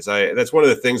changing? Because that's one of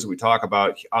the things that we talk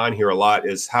about on here a lot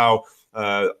is how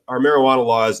our marijuana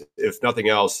laws, if nothing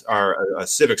else, are a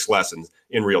civics lesson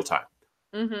in real time.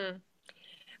 Mm-hmm.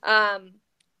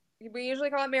 We usually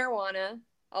call it marijuana,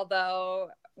 although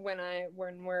when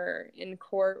we're in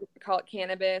court, we call it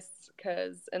cannabis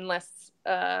because unless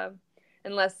the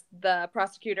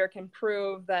prosecutor can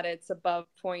prove that it's above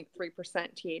 0.3%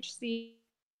 THC.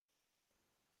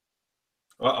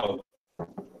 Uh-oh.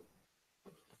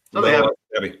 No,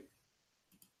 Debbie.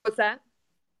 What's that?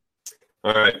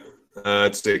 All right.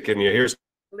 Let's see. Can you hear us?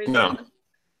 No.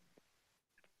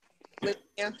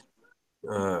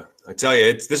 I tell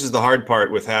you, this is the hard part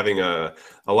with having a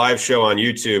live show on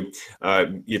YouTube.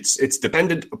 It's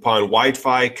dependent upon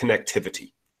Wi-Fi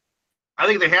connectivity. I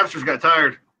think the hamsters got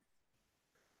tired.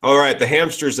 All right, the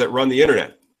hamsters that run the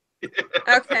internet.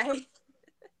 Okay.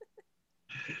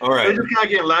 All right. They're just kind of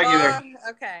getting laggy there.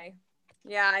 Okay.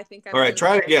 Yeah, I think. All right,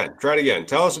 try it again. Try it again.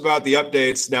 Tell us about the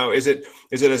updates. Now, is it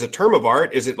as a term of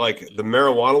art? Is it like the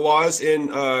marijuana laws in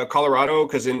Colorado?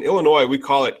 Because in Illinois, we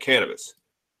call it cannabis.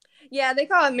 Yeah, they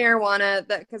call it marijuana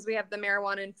because we have the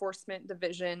Marijuana Enforcement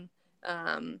Division,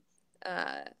 and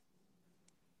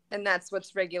that's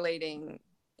what's regulating,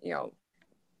 0.3%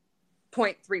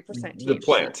 THC. The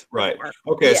plant, right?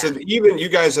 Okay, yeah. So even you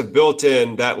guys have built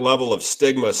in that level of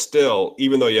stigma still,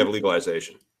 even though you have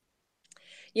legalization.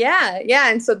 Yeah,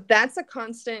 and so that's a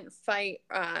constant fight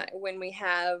when we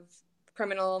have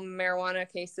criminal marijuana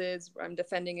cases I'm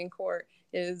defending in court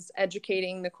is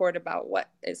educating the court about what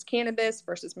is cannabis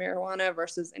versus marijuana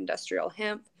versus industrial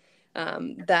hemp.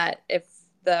 That if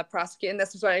the prosecutor, and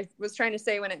this is what I was trying to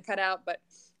say when it cut out, but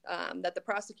that the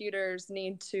prosecutors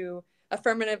need to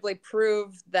affirmatively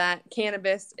prove that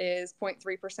cannabis is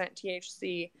 0.3%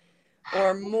 THC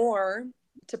or more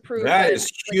to prove that is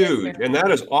huge. And that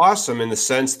is awesome in the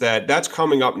sense that that's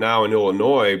coming up now in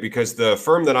Illinois, because the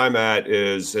firm that I'm at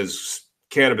is as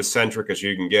cannabis centric as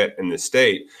you can get in the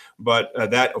state. But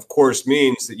that, of course,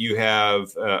 means that you have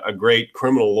a great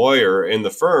criminal lawyer in the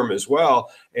firm as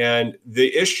well. And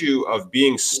the issue of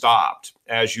being stopped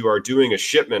as you are doing a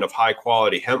shipment of high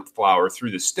quality hemp flower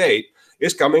through the state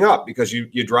is coming up, because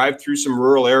you drive through some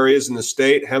rural areas in the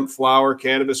state, hemp flower,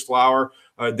 cannabis flower,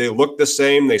 they look the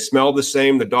same, they smell the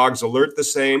same, the dogs alert the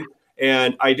same.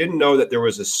 And I didn't know that there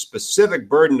was a specific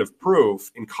burden of proof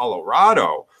in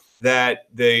Colorado that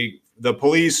the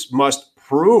police must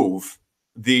prove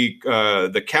the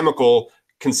chemical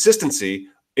consistency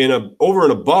over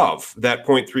and above that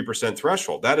 0.3%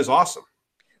 threshold. That is awesome.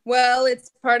 Well,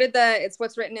 it's part of it's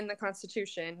what's written in the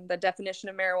Constitution. The definition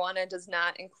of marijuana does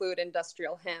not include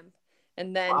industrial hemp.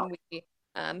 And then we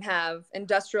have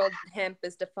industrial hemp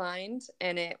is defined,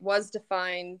 and it was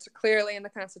defined clearly in the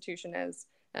Constitution as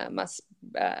must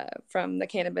from the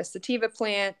cannabis sativa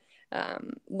plant,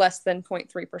 less than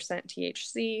 0.3%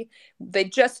 THC. They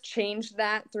just changed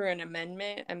that through an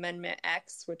Amendment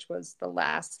X, which was the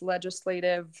last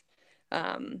legislative,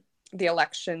 the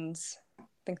elections, I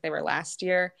think they were last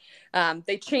year.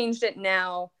 They changed it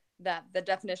now that the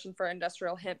definition for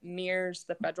industrial hemp mirrors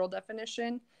the federal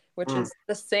definition, which is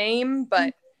the same,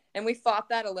 and we fought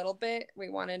that a little bit. We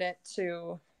wanted it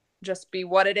to just be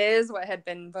what it is, what had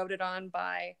been voted on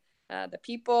by the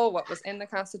people, what was in the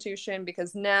Constitution,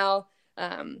 because now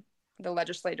the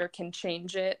legislator can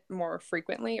change it more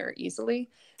frequently or easily.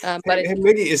 Hey,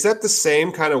 Miggy, is that the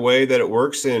same kind of way that it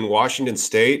works in Washington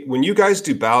State? When you guys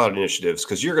do ballot initiatives,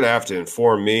 because you're going to have to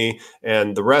inform me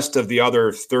and the rest of the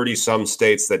other 30-some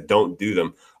states that don't do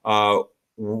them,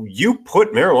 you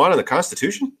put marijuana in the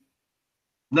Constitution?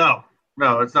 No,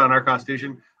 it's not in our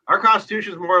Constitution. Our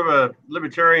Constitution is more of a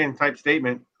libertarian type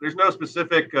statement. There's no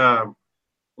specific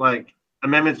like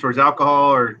amendments towards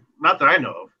alcohol, or not that I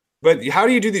know of. But how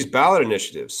do you do these ballot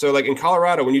initiatives? So like in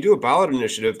Colorado, when you do a ballot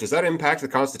initiative, does that impact the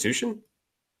Constitution?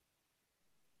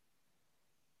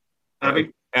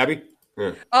 Abby?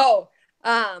 Yeah. Oh,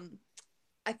 I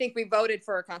think we voted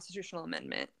for a constitutional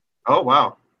amendment. Oh,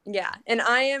 wow. Yeah. And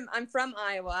I'm from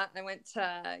Iowa. I went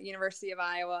to University of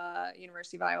Iowa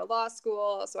Law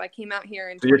School. So I came out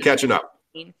here So you're catching up.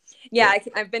 Yeah,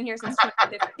 I've been here since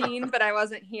 2015, but I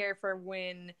wasn't here for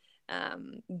when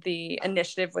the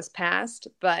initiative was passed.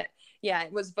 But yeah,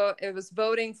 it was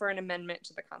voting for an amendment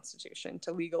to the Constitution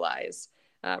to legalize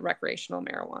recreational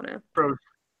marijuana.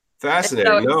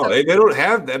 Fascinating. They don't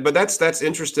have that, but that's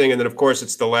interesting. And then, of course,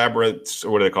 it's the labyrinth, or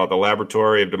what do they call it? The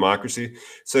laboratory of democracy.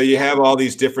 So you have all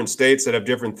these different states that have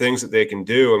different things that they can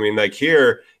do. I mean, like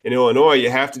here in Illinois,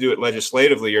 you have to do it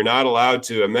legislatively. You're not allowed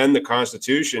to amend the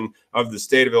Constitution of the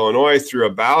state of Illinois through a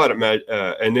ballot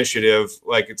initiative,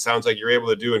 like it sounds like you're able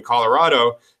to do in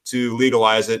Colorado to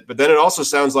legalize it. But then it also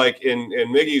sounds like in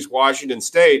Miggy's Washington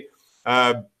State,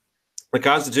 the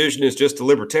Constitution is just a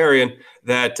libertarian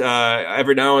that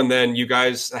every now and then you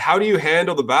guys, how do you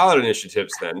handle the ballot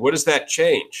initiatives then? What does that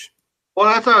change? Well,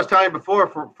 that's what I was telling you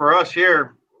before. For us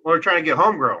here, we're trying to get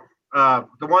homegrown.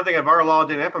 The one thing of our law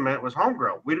didn't implement was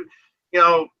homegrown.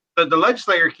 The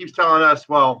legislator keeps telling us,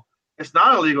 well, it's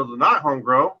not illegal to not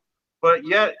homegrow, but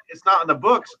yet it's not in the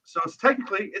books. So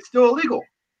it's still illegal.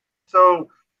 So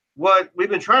what we've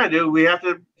been trying to do, we have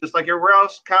to, just like everywhere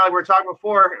else, kind of like we were talking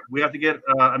before, we have to get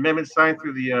amendments signed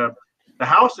through the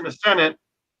House and the Senate,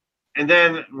 and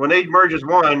then when they merge as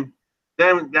one,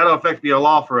 then that'll effectively be a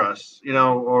law for us,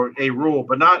 or a rule,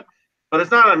 but it's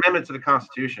not an amendment to the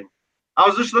Constitution. I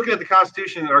was just looking at the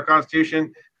Constitution, our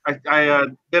Constitution. I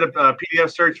did a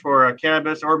PDF search for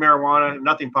cannabis or marijuana, and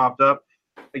nothing popped up.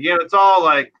 Again, it's all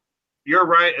like your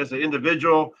right as an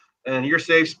individual and your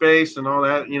safe space and all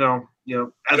that,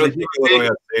 I don't think Illinois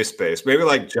has safe space. Maybe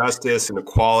like justice and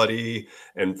equality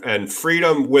and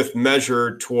freedom with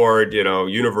measure toward,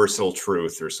 universal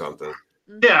truth or something.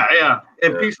 Yeah.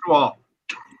 And peace to all.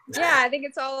 Yeah, I think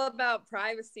it's all about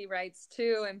privacy rights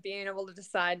too, and being able to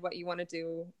decide what you want to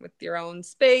do with your own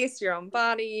space, your own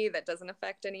body that doesn't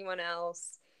affect anyone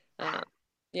else.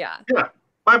 Yeah.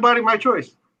 My body, my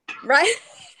choice. Right.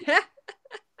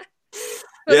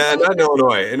 Yeah, not in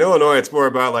Illinois. In Illinois, it's more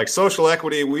about like social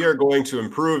equity. We are going to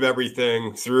improve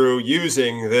everything through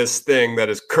using this thing that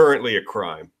is currently a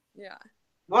crime. Yeah.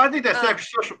 Well, I think that's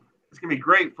actually social. It's gonna be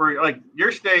great for like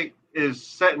your state is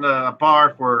setting a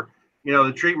bar for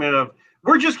the treatment of.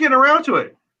 We're just getting around to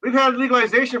it. We've had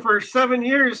legalization for 7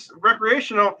 years,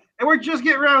 recreational, and we're just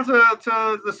getting around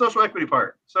to the social equity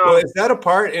part. So, well, is that a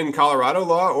part in Colorado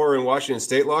law or in Washington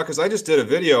state law? Because I just did a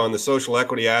video on the social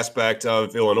equity aspect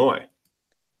of Illinois.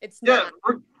 It's not.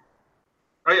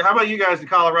 How about you guys in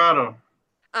Colorado?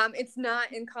 It's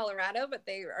not in Colorado, but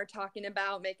they are talking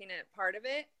about making it part of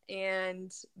it,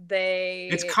 and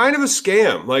it's kind of a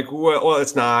scam. Like, well,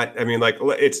 it's not. I mean, like,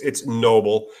 it's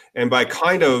noble, and by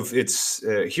kind of, it's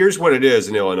here's what it is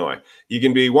in Illinois. You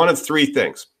can be one of three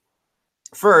things.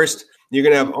 First, you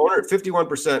can have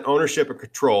 51% ownership and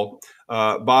control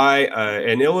by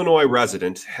an Illinois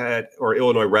resident or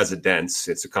Illinois residents.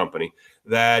 It's a company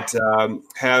that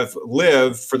have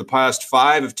lived for the past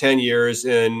 5 of 10 years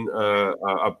in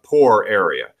a poor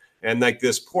area. And like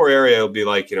this poor area will be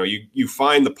like, you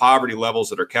find the poverty levels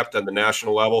that are kept on the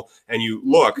national level, and you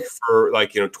look for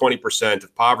 20%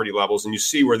 of poverty levels, and you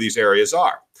see where these areas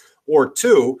are. Or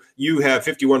two, you have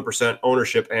 51%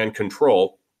 ownership and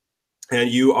control, and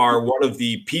you are one of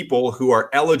the people who are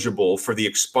eligible for the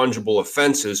expungible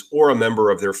offenses or a member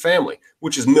of their family,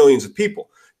 which is millions of people.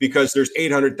 Because there's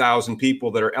 800,000 people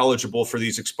that are eligible for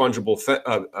these expungible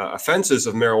offenses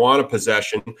of marijuana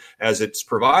possession as it's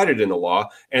provided in the law.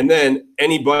 And then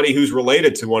anybody who's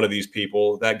related to one of these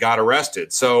people that got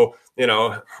arrested. So,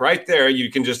 right there, you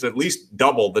can just at least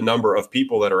double the number of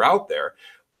people that are out there.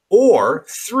 Or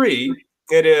three,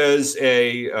 it is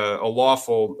a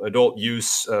lawful adult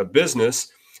use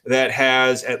business that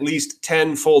has at least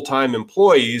 10 full-time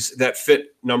employees that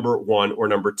fit number 1 or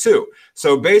number 2.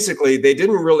 So basically, they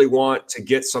didn't really want to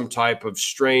get some type of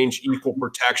strange equal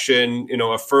protection,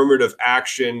 affirmative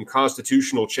action,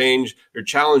 constitutional change or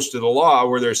challenge to the law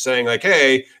where they're saying like,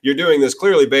 hey, you're doing this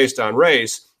clearly based on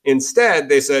race. Instead,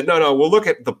 they said, no, we'll look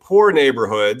at the poor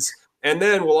neighborhoods. And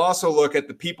then we'll also look at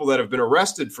the people that have been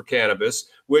arrested for cannabis,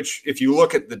 which if you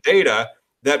look at the data,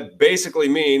 that basically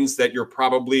means that you're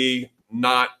probably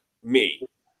not me.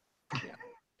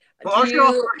 Well, aren't you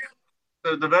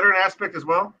also the veteran aspect as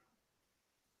well?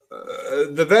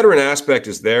 The veteran aspect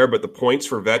is there, but the points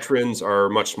for veterans are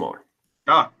much smaller.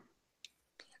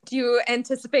 Do you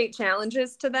anticipate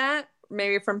challenges to that?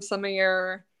 Maybe from some of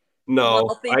your...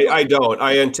 No, I don't.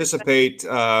 I anticipate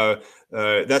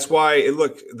that's why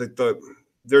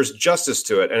there's justice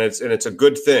to it, and it's a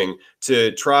good thing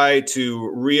to try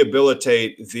to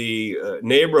rehabilitate the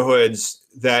neighborhoods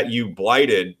that you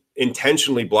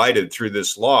intentionally blighted through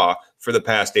this law for the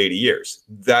past 80 years.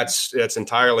 That's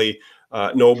entirely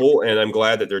noble, and I'm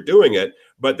glad that they're doing it.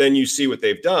 But then you see what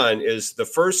they've done is the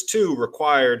first two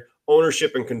required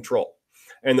ownership and control,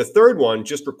 and the third one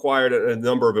just required a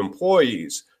number of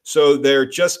employees. So they're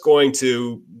just going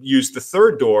to use the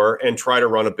third door and try to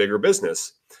run a bigger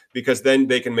business, because then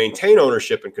they can maintain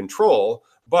ownership and control,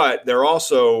 but they're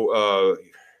also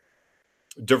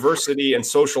diversity and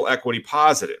social equity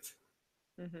positive.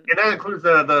 Mm-hmm. And that includes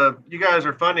the you guys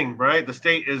are funding, right? The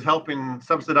state is helping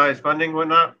subsidize funding,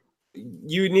 whatnot.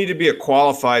 You need to be a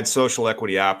qualified social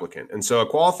equity applicant. And so a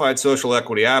qualified social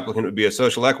equity applicant would be a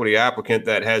social equity applicant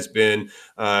that has been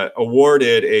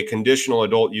awarded a conditional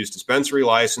adult use dispensary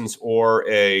license or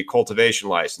a cultivation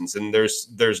license. And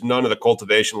there's none of the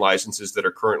cultivation licenses that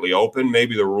are currently open.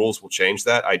 Maybe the rules will change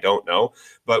that. I don't know.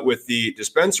 But with the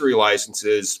dispensary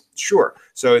licenses, sure.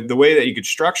 So the way that you could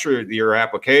structure your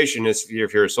application is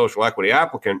if you're a social equity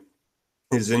applicant,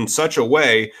 is in such a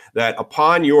way that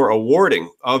upon your awarding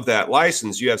of that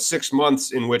license, you have 6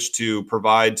 months in which to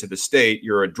provide to the state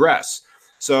your address.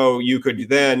 So you could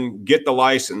then get the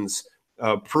license,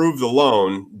 approve the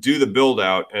loan, do the build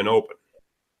out, and open.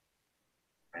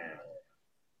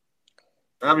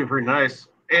 That'd be pretty nice.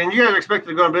 And you guys are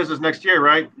expected to go in business next year,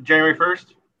 right? January 1st?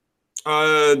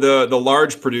 The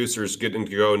large producers getting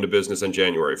to go into business on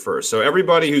January 1st. So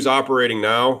everybody who's operating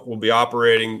now will be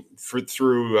operating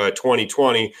through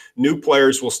 2020. New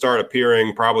players will start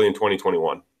appearing probably in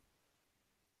 2021.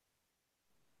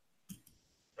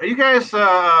 Are you guys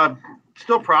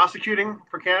still prosecuting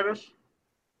for cannabis?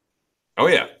 Oh,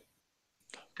 yeah.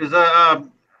 Because that's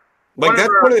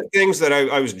one of the things that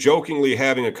I was jokingly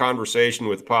having a conversation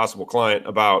with a possible client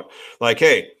about, like,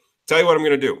 hey, tell you what I'm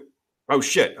going to do. Oh,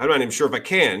 shit, I'm not even sure if I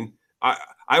can.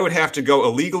 I would have to go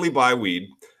illegally buy weed,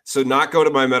 so not go to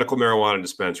my medical marijuana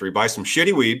dispensary, buy some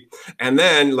shitty weed, and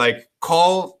then, like,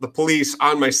 call the police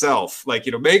on myself. Like,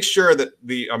 make sure that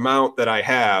the amount that I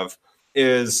have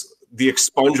is the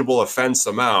expungible offense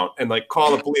amount, and, like,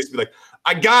 call the police and be like,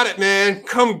 I got it, man,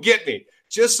 come get me,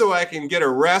 just so I can get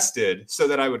arrested so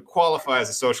that I would qualify as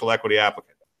a social equity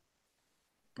applicant.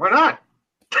 Why not?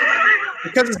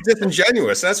 Because it's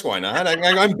disingenuous. That's why not.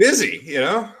 I'm busy, you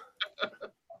know?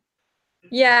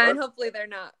 Yeah, and hopefully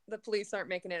the police aren't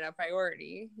making it a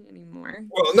priority anymore.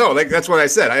 Well, no, that's what I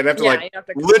said. I'd have to you have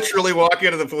to literally walk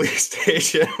into the police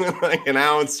station with like an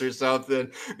ounce or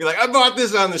something. Be like, I bought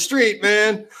this on the street,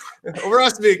 man.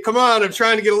 Rusty, come on, I'm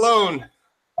trying to get a loan.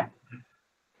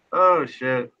 Oh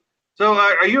shit. So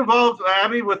are you involved,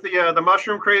 Abby, with the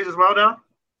mushroom craze as well now?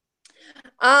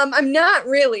 I'm not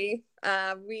really.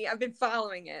 I've been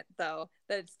following it though,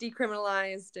 that it's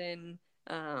decriminalized in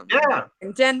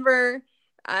Denver.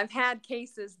 I've had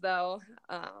cases though.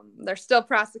 They're still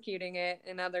prosecuting it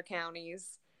in other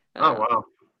counties. Oh wow.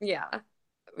 Yeah.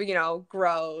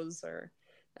 Grows or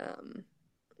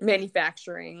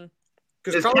manufacturing.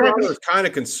 Because Colorado is kind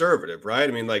of conservative, right?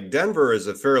 I mean, like Denver is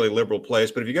a fairly liberal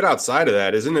place, but if you get outside of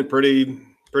that, isn't it pretty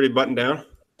buttoned down?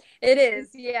 It is,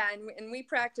 yeah. And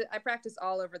I practice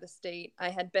all over the state. I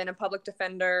had been a public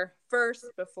defender first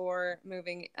before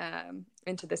moving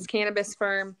into this cannabis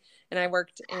firm, and I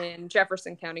worked in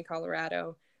Jefferson County,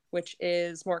 Colorado, which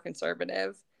is more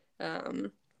conservative,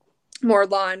 more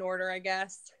law and order, I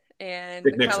guess, and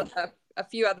a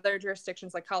few other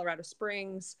jurisdictions like Colorado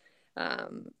Springs.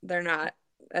 They're not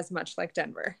as much like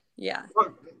Denver. Yeah.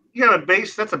 Well, you got a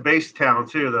base. That's a base town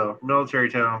too, though.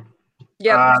 Military town.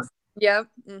 Yep. Yep.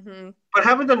 Mm-hmm. But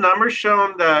haven't the numbers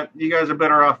shown that you guys are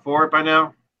better off for it by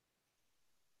now?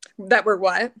 That we're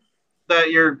what?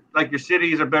 That your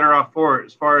cities are better off for it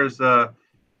as far as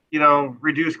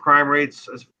reduced crime rates,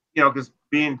 as because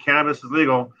being cannabis is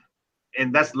legal,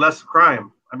 and that's less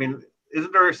crime. I mean,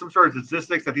 isn't there some sort of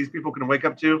statistics that these people can wake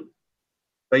up to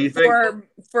that you think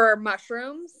for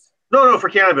mushrooms? No, for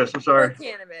cannabis. I'm sorry. For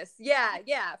cannabis, yeah.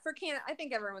 For I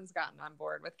think everyone's gotten on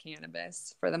board with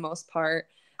cannabis for the most part.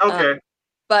 Okay.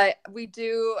 But we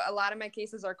do, a lot of my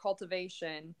cases are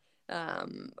cultivation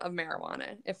of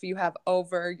marijuana. If you have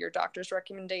over your doctor's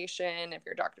recommendation, if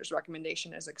your doctor's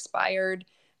recommendation is expired,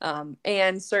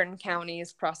 and certain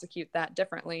counties prosecute that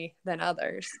differently than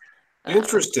others.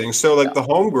 Interesting. So the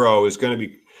home grow is going to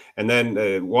be, and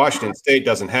then Washington State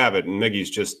doesn't have it, and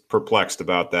Miggy's just perplexed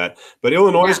about that. But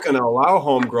Illinois is going to allow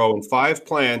home grow in 5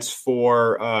 plants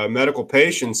for medical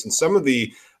patients, and some of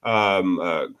the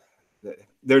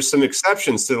there's some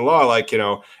exceptions to the law,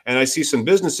 and I see some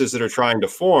businesses that are trying to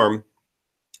form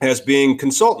as being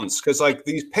consultants, because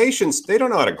these patients, they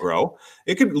don't know how to grow.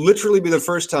 It could literally be the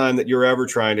first time that you're ever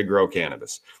trying to grow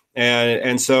cannabis,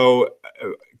 and so.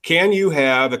 Can you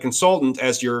have a consultant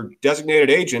as your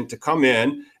designated agent to come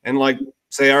in and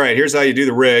say, all right, here's how you do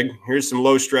the rig. Here's some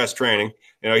low stress training.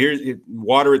 Here's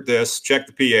water at this, check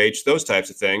the pH, those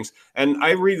types of things. And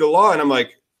I read the law and I'm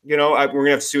like, we're going to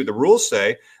have to see what the rules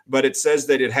say, but it says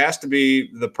that it has to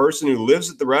be the person who lives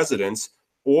at the residence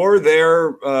or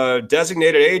their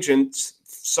designated agents,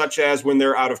 such as when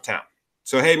they're out of town.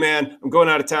 So, hey, man, I'm going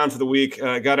out of town for the week.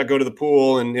 Got to go to the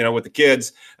pool and, with the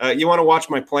kids. You want to watch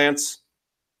my plants?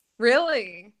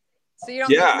 Really? So you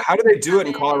don't? Yeah. How do they do it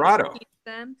in Colorado?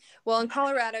 Well, in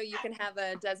Colorado, you can have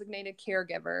a designated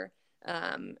caregiver,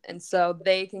 and so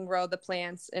they can grow the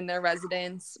plants in their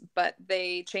residence. But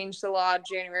they changed the law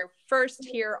January 1st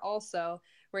here also,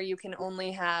 where you can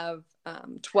only have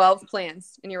 12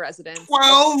 plants in your residence.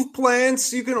 12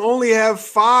 plants? You can only have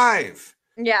 5.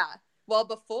 Yeah. Well,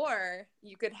 before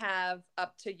you could have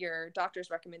up to your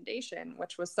doctor's recommendation,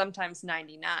 which was sometimes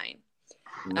 99.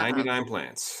 99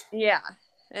 plants. Yeah.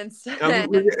 And so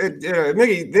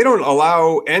Miggy, they don't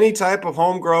allow any type of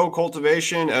home grow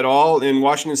cultivation at all in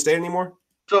Washington State anymore?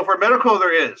 So for medical,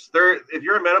 there is. If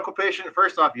you're a medical patient,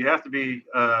 first off, you have to be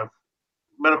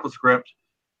medical script.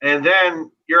 And then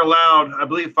you're allowed, I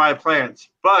believe, 5 plants.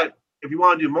 But if you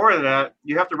want to do more than that,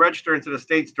 you have to register into the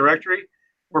state's directory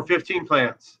for 15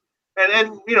 plants.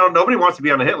 And nobody wants to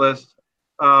be on the hit list.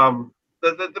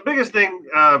 The biggest thing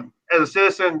as a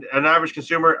citizen, an average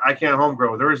consumer, I can't home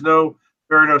grow. There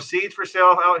are no seeds for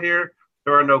sale out here.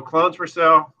 There are no clones for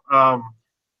sale.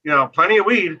 Plenty of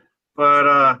weed,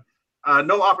 but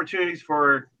no opportunities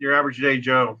for your average day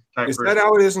Joe type Is person. that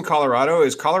how it is in Colorado?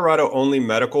 Is Colorado only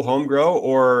medical home grow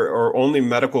or only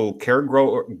medical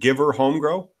giver home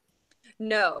grow?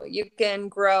 No, you can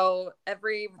grow,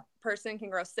 every person can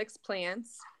grow 6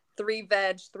 plants, 3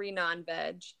 veg, 3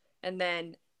 non-veg, and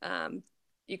then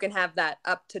you can have that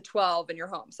up to 12 in your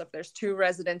home. So if there's 2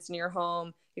 residents in your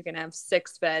home, you can have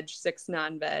 6 veg, 6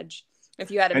 non-veg.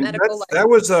 If you had a medical,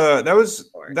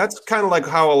 that's kind of like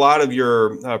how a lot of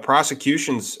your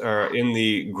prosecutions in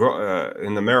the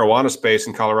marijuana space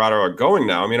in Colorado are going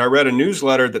now. I mean, I read a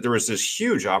newsletter that there was this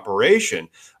huge operation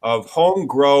of home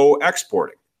grow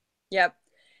exporting. Yep.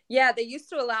 Yeah, they used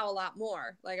to allow a lot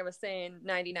more. Like I was saying,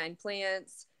 99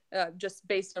 plants, just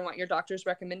based on what your doctor's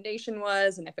recommendation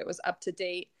was, and if it was up to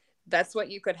date, that's what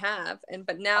you could have.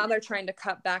 But now they're trying to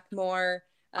cut back more.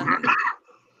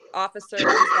 Officers,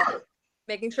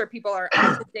 making sure people are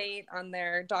up to date on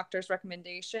their doctor's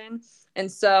recommendation. And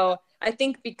so I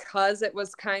think because it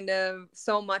was kind of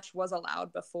so much was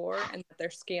allowed before and that they're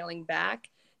scaling back,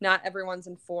 not everyone's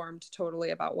informed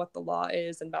totally about what the law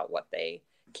is and about what they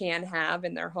can have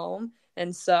in their home.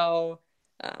 And so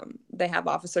they have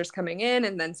officers coming in,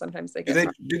 and then sometimes they get.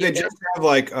 Do they just have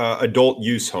like adult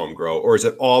use home grow, or is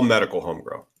it all medical home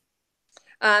grow?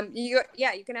 You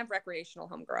can have recreational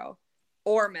home grow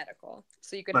or medical.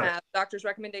 So you can have doctor's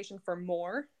recommendation for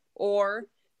more, or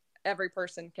every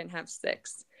person can have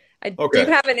 6. I do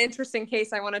have an interesting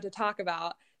case I wanted to talk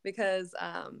about, because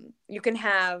you can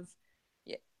have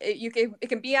it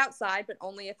can be outside, but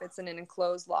only if it's in an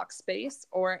enclosed locked space,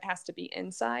 or it has to be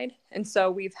inside. And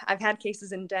so I've had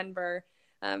cases in Denver,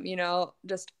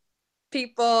 just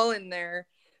people in their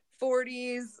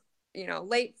 40s,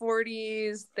 late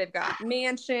 40s. They've got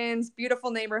mansions, beautiful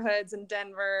neighborhoods in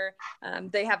Denver.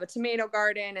 They have a tomato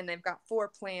garden, and they've got 4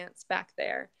 plants back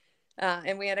there.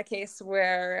 And we had a case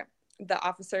where the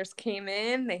officers came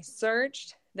in, they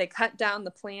searched, they cut down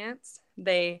the plants,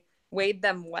 they weighed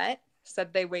them wet,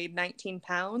 said they weighed 19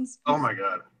 pounds. Oh my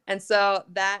God. And so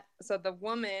the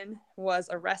woman was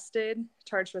arrested,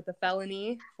 charged with a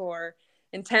felony for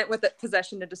intent with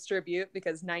possession to distribute,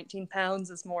 because 19 pounds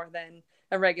is more than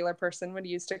a regular person would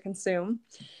use to consume.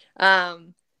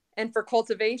 And for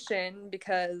cultivation,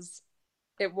 because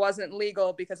it wasn't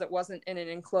legal, because it wasn't in an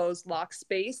enclosed locked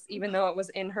space, even though it was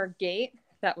in her gate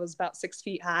that was about 6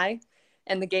 feet high,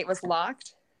 and the gate was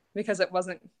locked because it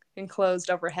wasn't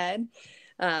enclosed overhead.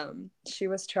 She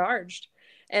was charged.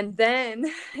 And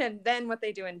then what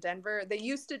they do in Denver, they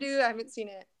used to do, I haven't seen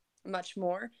it much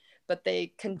more, but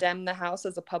they condemn the house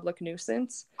as a public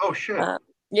nuisance. Oh shit.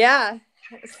 Yeah,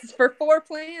 for 4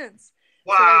 plants.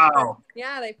 Wow.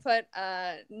 So they put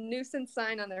a nuisance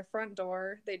sign on their front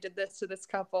door. They did this to this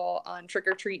couple on trick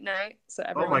or treat night. So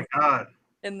everyone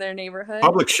in their neighborhood.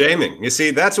 Public shaming. You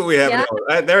see, that's what we have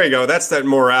now. There you go. That's that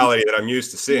morality that I'm used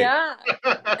to seeing. Yeah.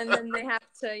 And then they have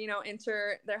to,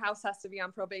 enter, their house has to be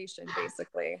on probation,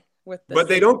 basically. But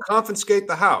they don't confiscate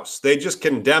the house. They just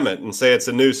condemn it and say it's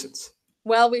a nuisance.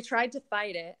 Well, we tried to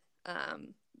fight it.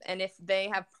 And if they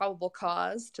have probable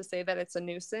cause to say that it's a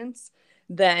nuisance,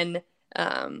 then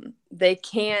they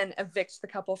can evict the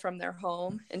couple from their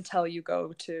home until you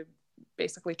go to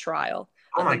basically trial.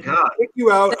 Oh my God. Kick you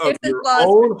out of your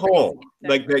own home,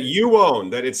 like that you own,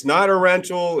 that it's not a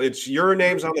rental, it's your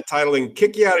name's on the title, and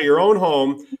kick you out of your own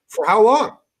home for how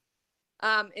long?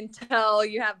 Until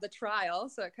you have the trial.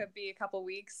 So it could be a couple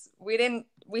weeks.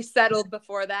 We settled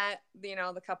before that. The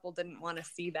couple didn't want to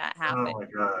see that happen. Oh my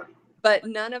God. But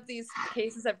none of these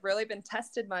cases have really been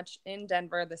tested much in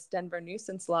Denver, this Denver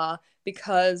nuisance law,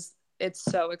 because it's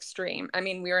so extreme. I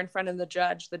mean, we were in front of the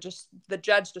judge. The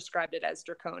judge described it as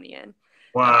draconian.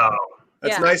 Wow.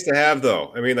 That's nice to have,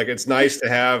 though. I mean, like, it's nice to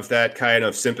have that kind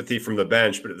of sympathy from the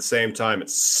bench, but at the same time, it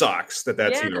sucks that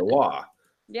that's even law.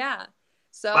 Yeah.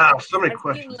 So, so many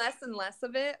questions. I've seen less and less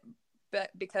of it, but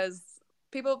because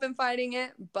people have been fighting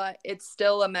it, but it's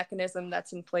still a mechanism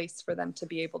that's in place for them to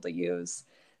be able to use.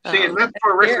 See, and that's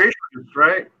for recreational use,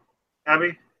 right,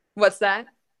 Abby? What's that?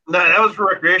 No, that was for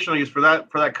recreational use for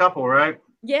that couple, right?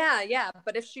 Yeah.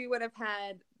 But if she would have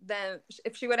had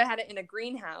it in a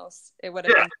greenhouse, it would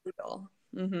have been legal.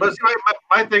 Mm-hmm. But see,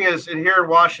 my thing is, here in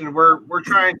Washington, we're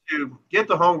trying to get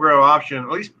the home grow option, at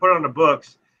least put it on the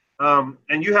books. And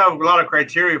you have a lot of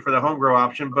criteria for the home grow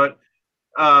option, but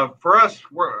for us,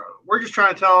 we're just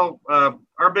trying to tell.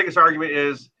 Our biggest argument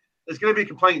is it's going to be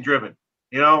complaint driven.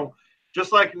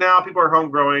 Just like now, people are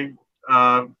home growing.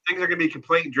 Things are going to be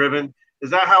complaint driven. Is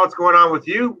that how it's going on with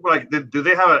you? Like, do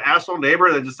they have an asshole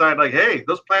neighbor that decide, like, hey,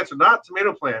 those plants are not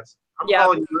tomato plants? I'm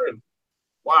calling you in.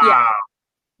 Wow.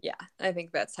 Yeah, I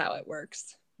think that's how it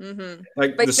works. Mm-hmm.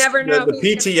 Like, but you never know the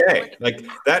PTA, like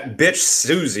that bitch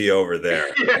Susie over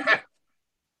there. Yeah.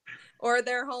 Or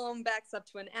their home backs up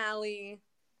to an alley,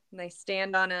 and they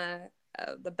stand on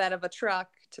the bed of a truck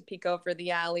to peek over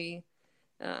the alley,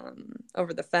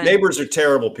 over the fence. Neighbors are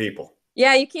terrible people.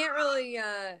 Yeah, you can't really,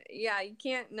 you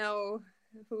can't know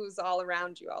who's all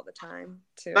around you all the time,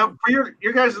 too. Now, for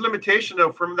your guys' limitation,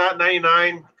 though, from that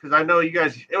 99, because I know you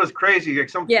guys, it was crazy. Like,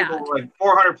 some people were like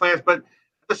 400 plants, but at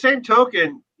the same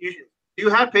token, you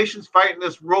have patients fighting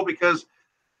this rule because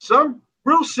some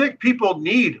real sick people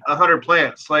need 100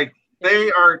 plants. Like, they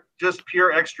are just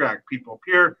pure extract people,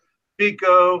 pure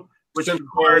Pico, which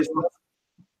requires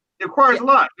it requires a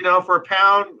lot. For a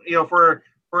pound, for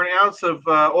an ounce of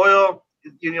oil,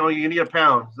 you need a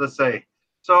pound, let's say.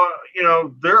 So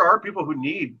there are people who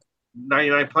need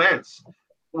 99 plants.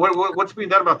 What's being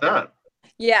done about that?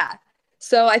 Yeah.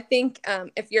 So I think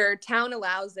if your town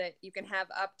allows it, you can have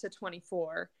up to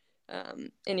 24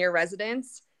 in your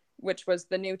residence, which was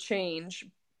the new change.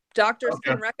 Doctors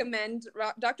can recommend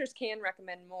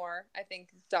more. I think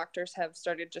doctors have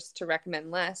started just to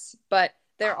recommend less, but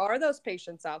there are those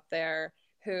patients out there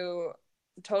who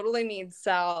totally need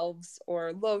salves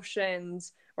or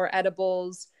lotions or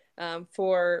edibles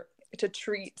to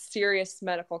treat serious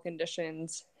medical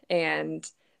conditions, and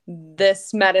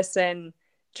this medicine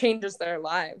changes their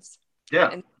lives.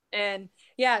 Yeah. And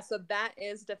yeah, so that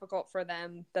is difficult for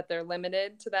them, that they're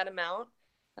limited to that amount.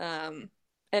 And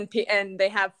they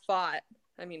have fought.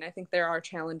 I mean, I think there are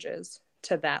challenges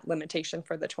to that limitation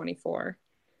for the 24.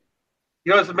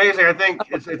 It's amazing. I think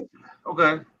it's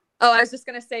okay. Oh, I was just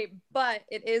going to say, but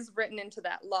it is written into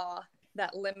that law,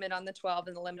 that limit on the 12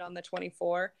 and the limit on the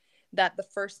 24, that the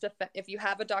first if you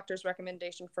have a doctor's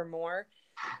recommendation for more,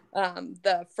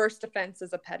 the first offense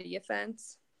is a petty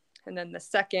offense. And then the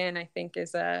second, I think,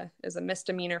 is a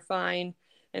misdemeanor fine.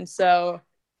 And so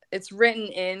it's written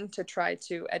in to try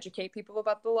to educate people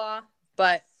about the law,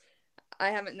 but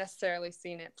I haven't necessarily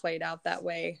seen it played out that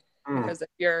way. Because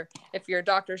if your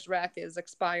doctor's rec is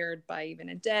expired by even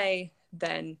a day,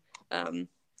 then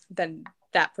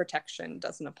that protection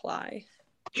doesn't apply.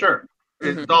 Sure.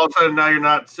 It's all of a sudden now you're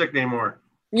not sick anymore.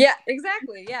 Yeah,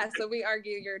 exactly. Yeah. So we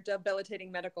argue your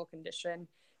debilitating medical condition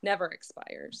never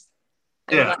expires.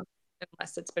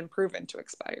 Unless it's been proven to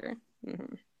expire.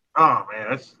 Mm-hmm. Oh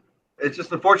man, it's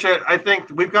just unfortunate. I think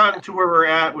we've gotten to where we're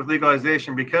at with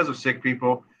legalization because of sick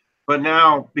people, but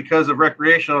now because of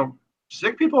recreational,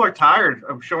 sick people are tired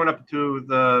of showing up to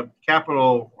the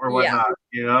Capitol or whatnot.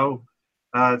 Yeah.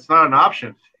 It's not an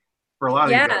option for a lot of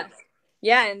these guys.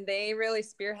 Yeah, and they really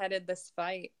spearheaded this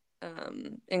fight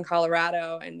in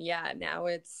Colorado, and now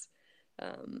it's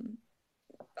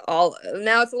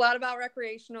it's a lot about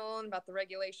recreational and about the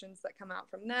regulations that come out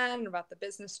from that and about the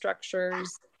business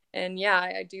structures. And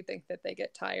I do think that they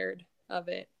get tired of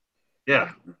it.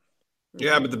 Yeah.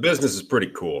 Yeah, but the business is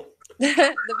pretty cool.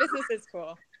 The business is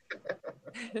cool.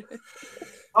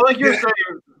 Like you're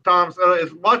saying, Tom,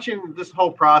 is watching this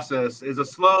whole process is a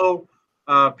slow,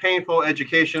 painful,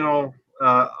 educational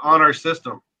on our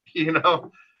system. If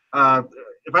I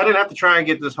didn't have to try and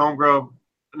get this home grow,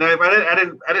 and if I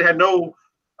didn't have no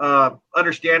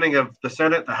understanding of the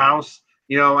Senate, the House.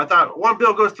 I thought one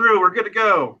bill goes through, we're good to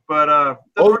go. But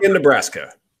only in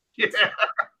Nebraska. Yeah.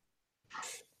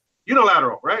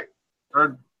 Unilateral, right?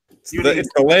 Or it's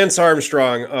the Lance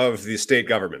Armstrong of the state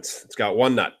governments. It's got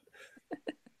one nut.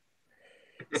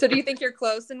 So do you think you're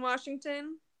close in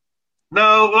Washington?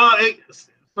 No. Well,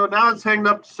 so now it's hanging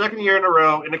up second year in a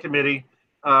row in a committee.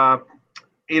 And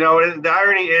the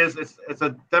irony is it's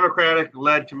a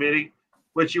Democratic-led committee,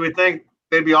 which you would think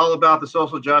they'd be all about the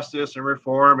social justice and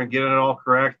reform and getting it all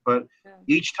correct. But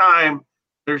each time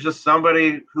there's just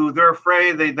somebody who they're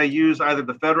afraid they use either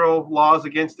the federal laws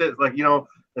against it. Like,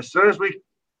 as soon as we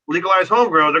legalize home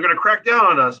grow, they're going to crack down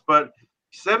on us. But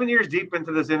 7 years deep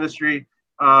into this industry,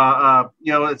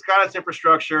 it's got its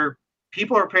infrastructure.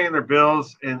 People are paying their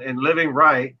bills and living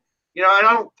right. I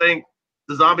don't think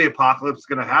the zombie apocalypse is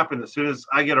going to happen as soon as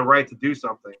I get a right to do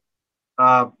something.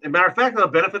 As a matter of fact, it'll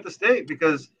benefit the state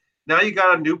because now you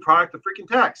got a new product of freaking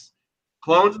tax,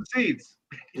 clones and seeds.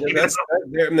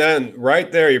 Then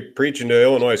right there, you're preaching to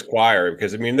Illinois' choir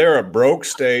because, they're a broke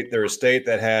state. They're a state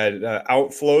that had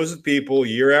outflows of people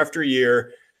year after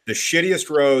year, the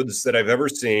shittiest roads that I've ever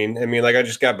seen. I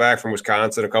just got back from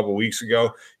Wisconsin a couple of weeks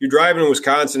ago. You're driving in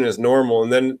Wisconsin as normal,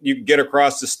 and then you get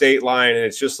across the state line, and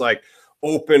it's just like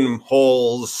open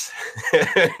holes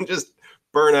and just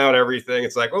burn out everything.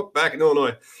 It's like, back in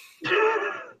Illinois.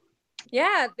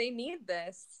 Yeah, they need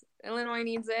this. Illinois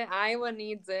needs it. Iowa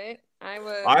needs it.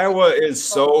 Iowa is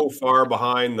so far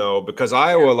behind, though, because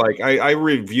Iowa, I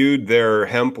reviewed their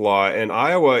hemp law, and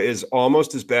Iowa is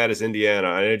almost as bad as Indiana.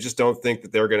 And I just don't think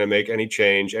that they're going to make any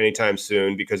change anytime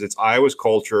soon because it's Iowa's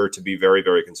culture to be very,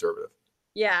 very conservative.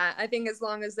 Yeah, I think as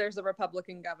long as there's a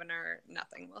Republican governor,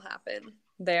 nothing will happen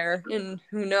there. And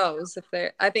who knows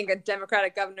I think a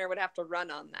Democratic governor would have to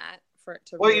run on that for it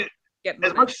to get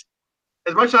money.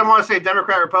 As much as I want to say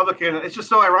Democrat, Republican, it's just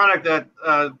so ironic that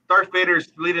Darth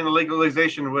Vader's leading the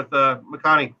legalization with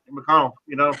McConnell.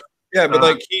 Yeah, but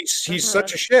like he's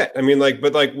such a shit. I mean,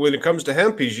 but when it comes to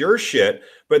hemp, he's your shit.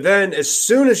 But then as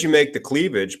soon as you make the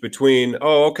cleavage between,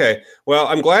 oh, okay, well,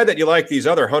 I'm glad that you like these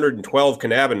other 112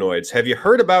 cannabinoids. Have you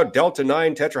heard about Delta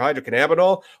 9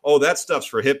 tetrahydrocannabinol? Oh, that stuff's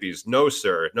for hippies. No,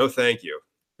 sir. No, thank you.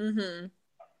 Mm-hmm.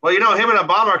 Well, him and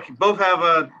Obama both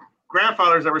have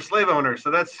grandfathers that were slave owners.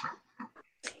 So that's,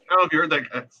 I don't know if you heard that,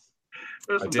 guys.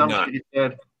 There's some dumb shit he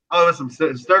said. Oh, it was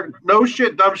some no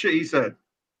shit, dumb shit he said.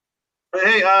 But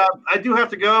hey, I do have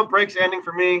to go. Break's ending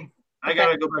for me. I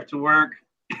got to go back to work.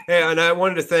 Hey, and I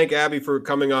wanted to thank Abby for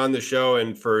coming on the show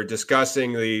and for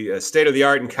discussing the state of the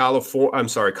art in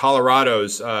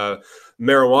Colorado's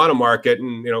marijuana market.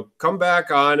 And, come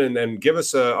back on and then give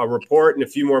us a report in a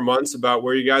few more months about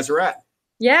where you guys are at.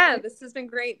 Yeah, this has been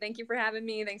great. Thank you for having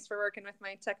me. Thanks for working with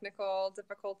my technical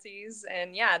difficulties.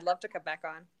 And yeah, I'd love to come back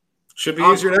on. Should be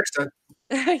easier next time.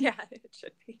 Yeah, it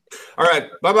should be. All right.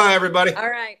 Bye-bye, everybody. All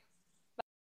right.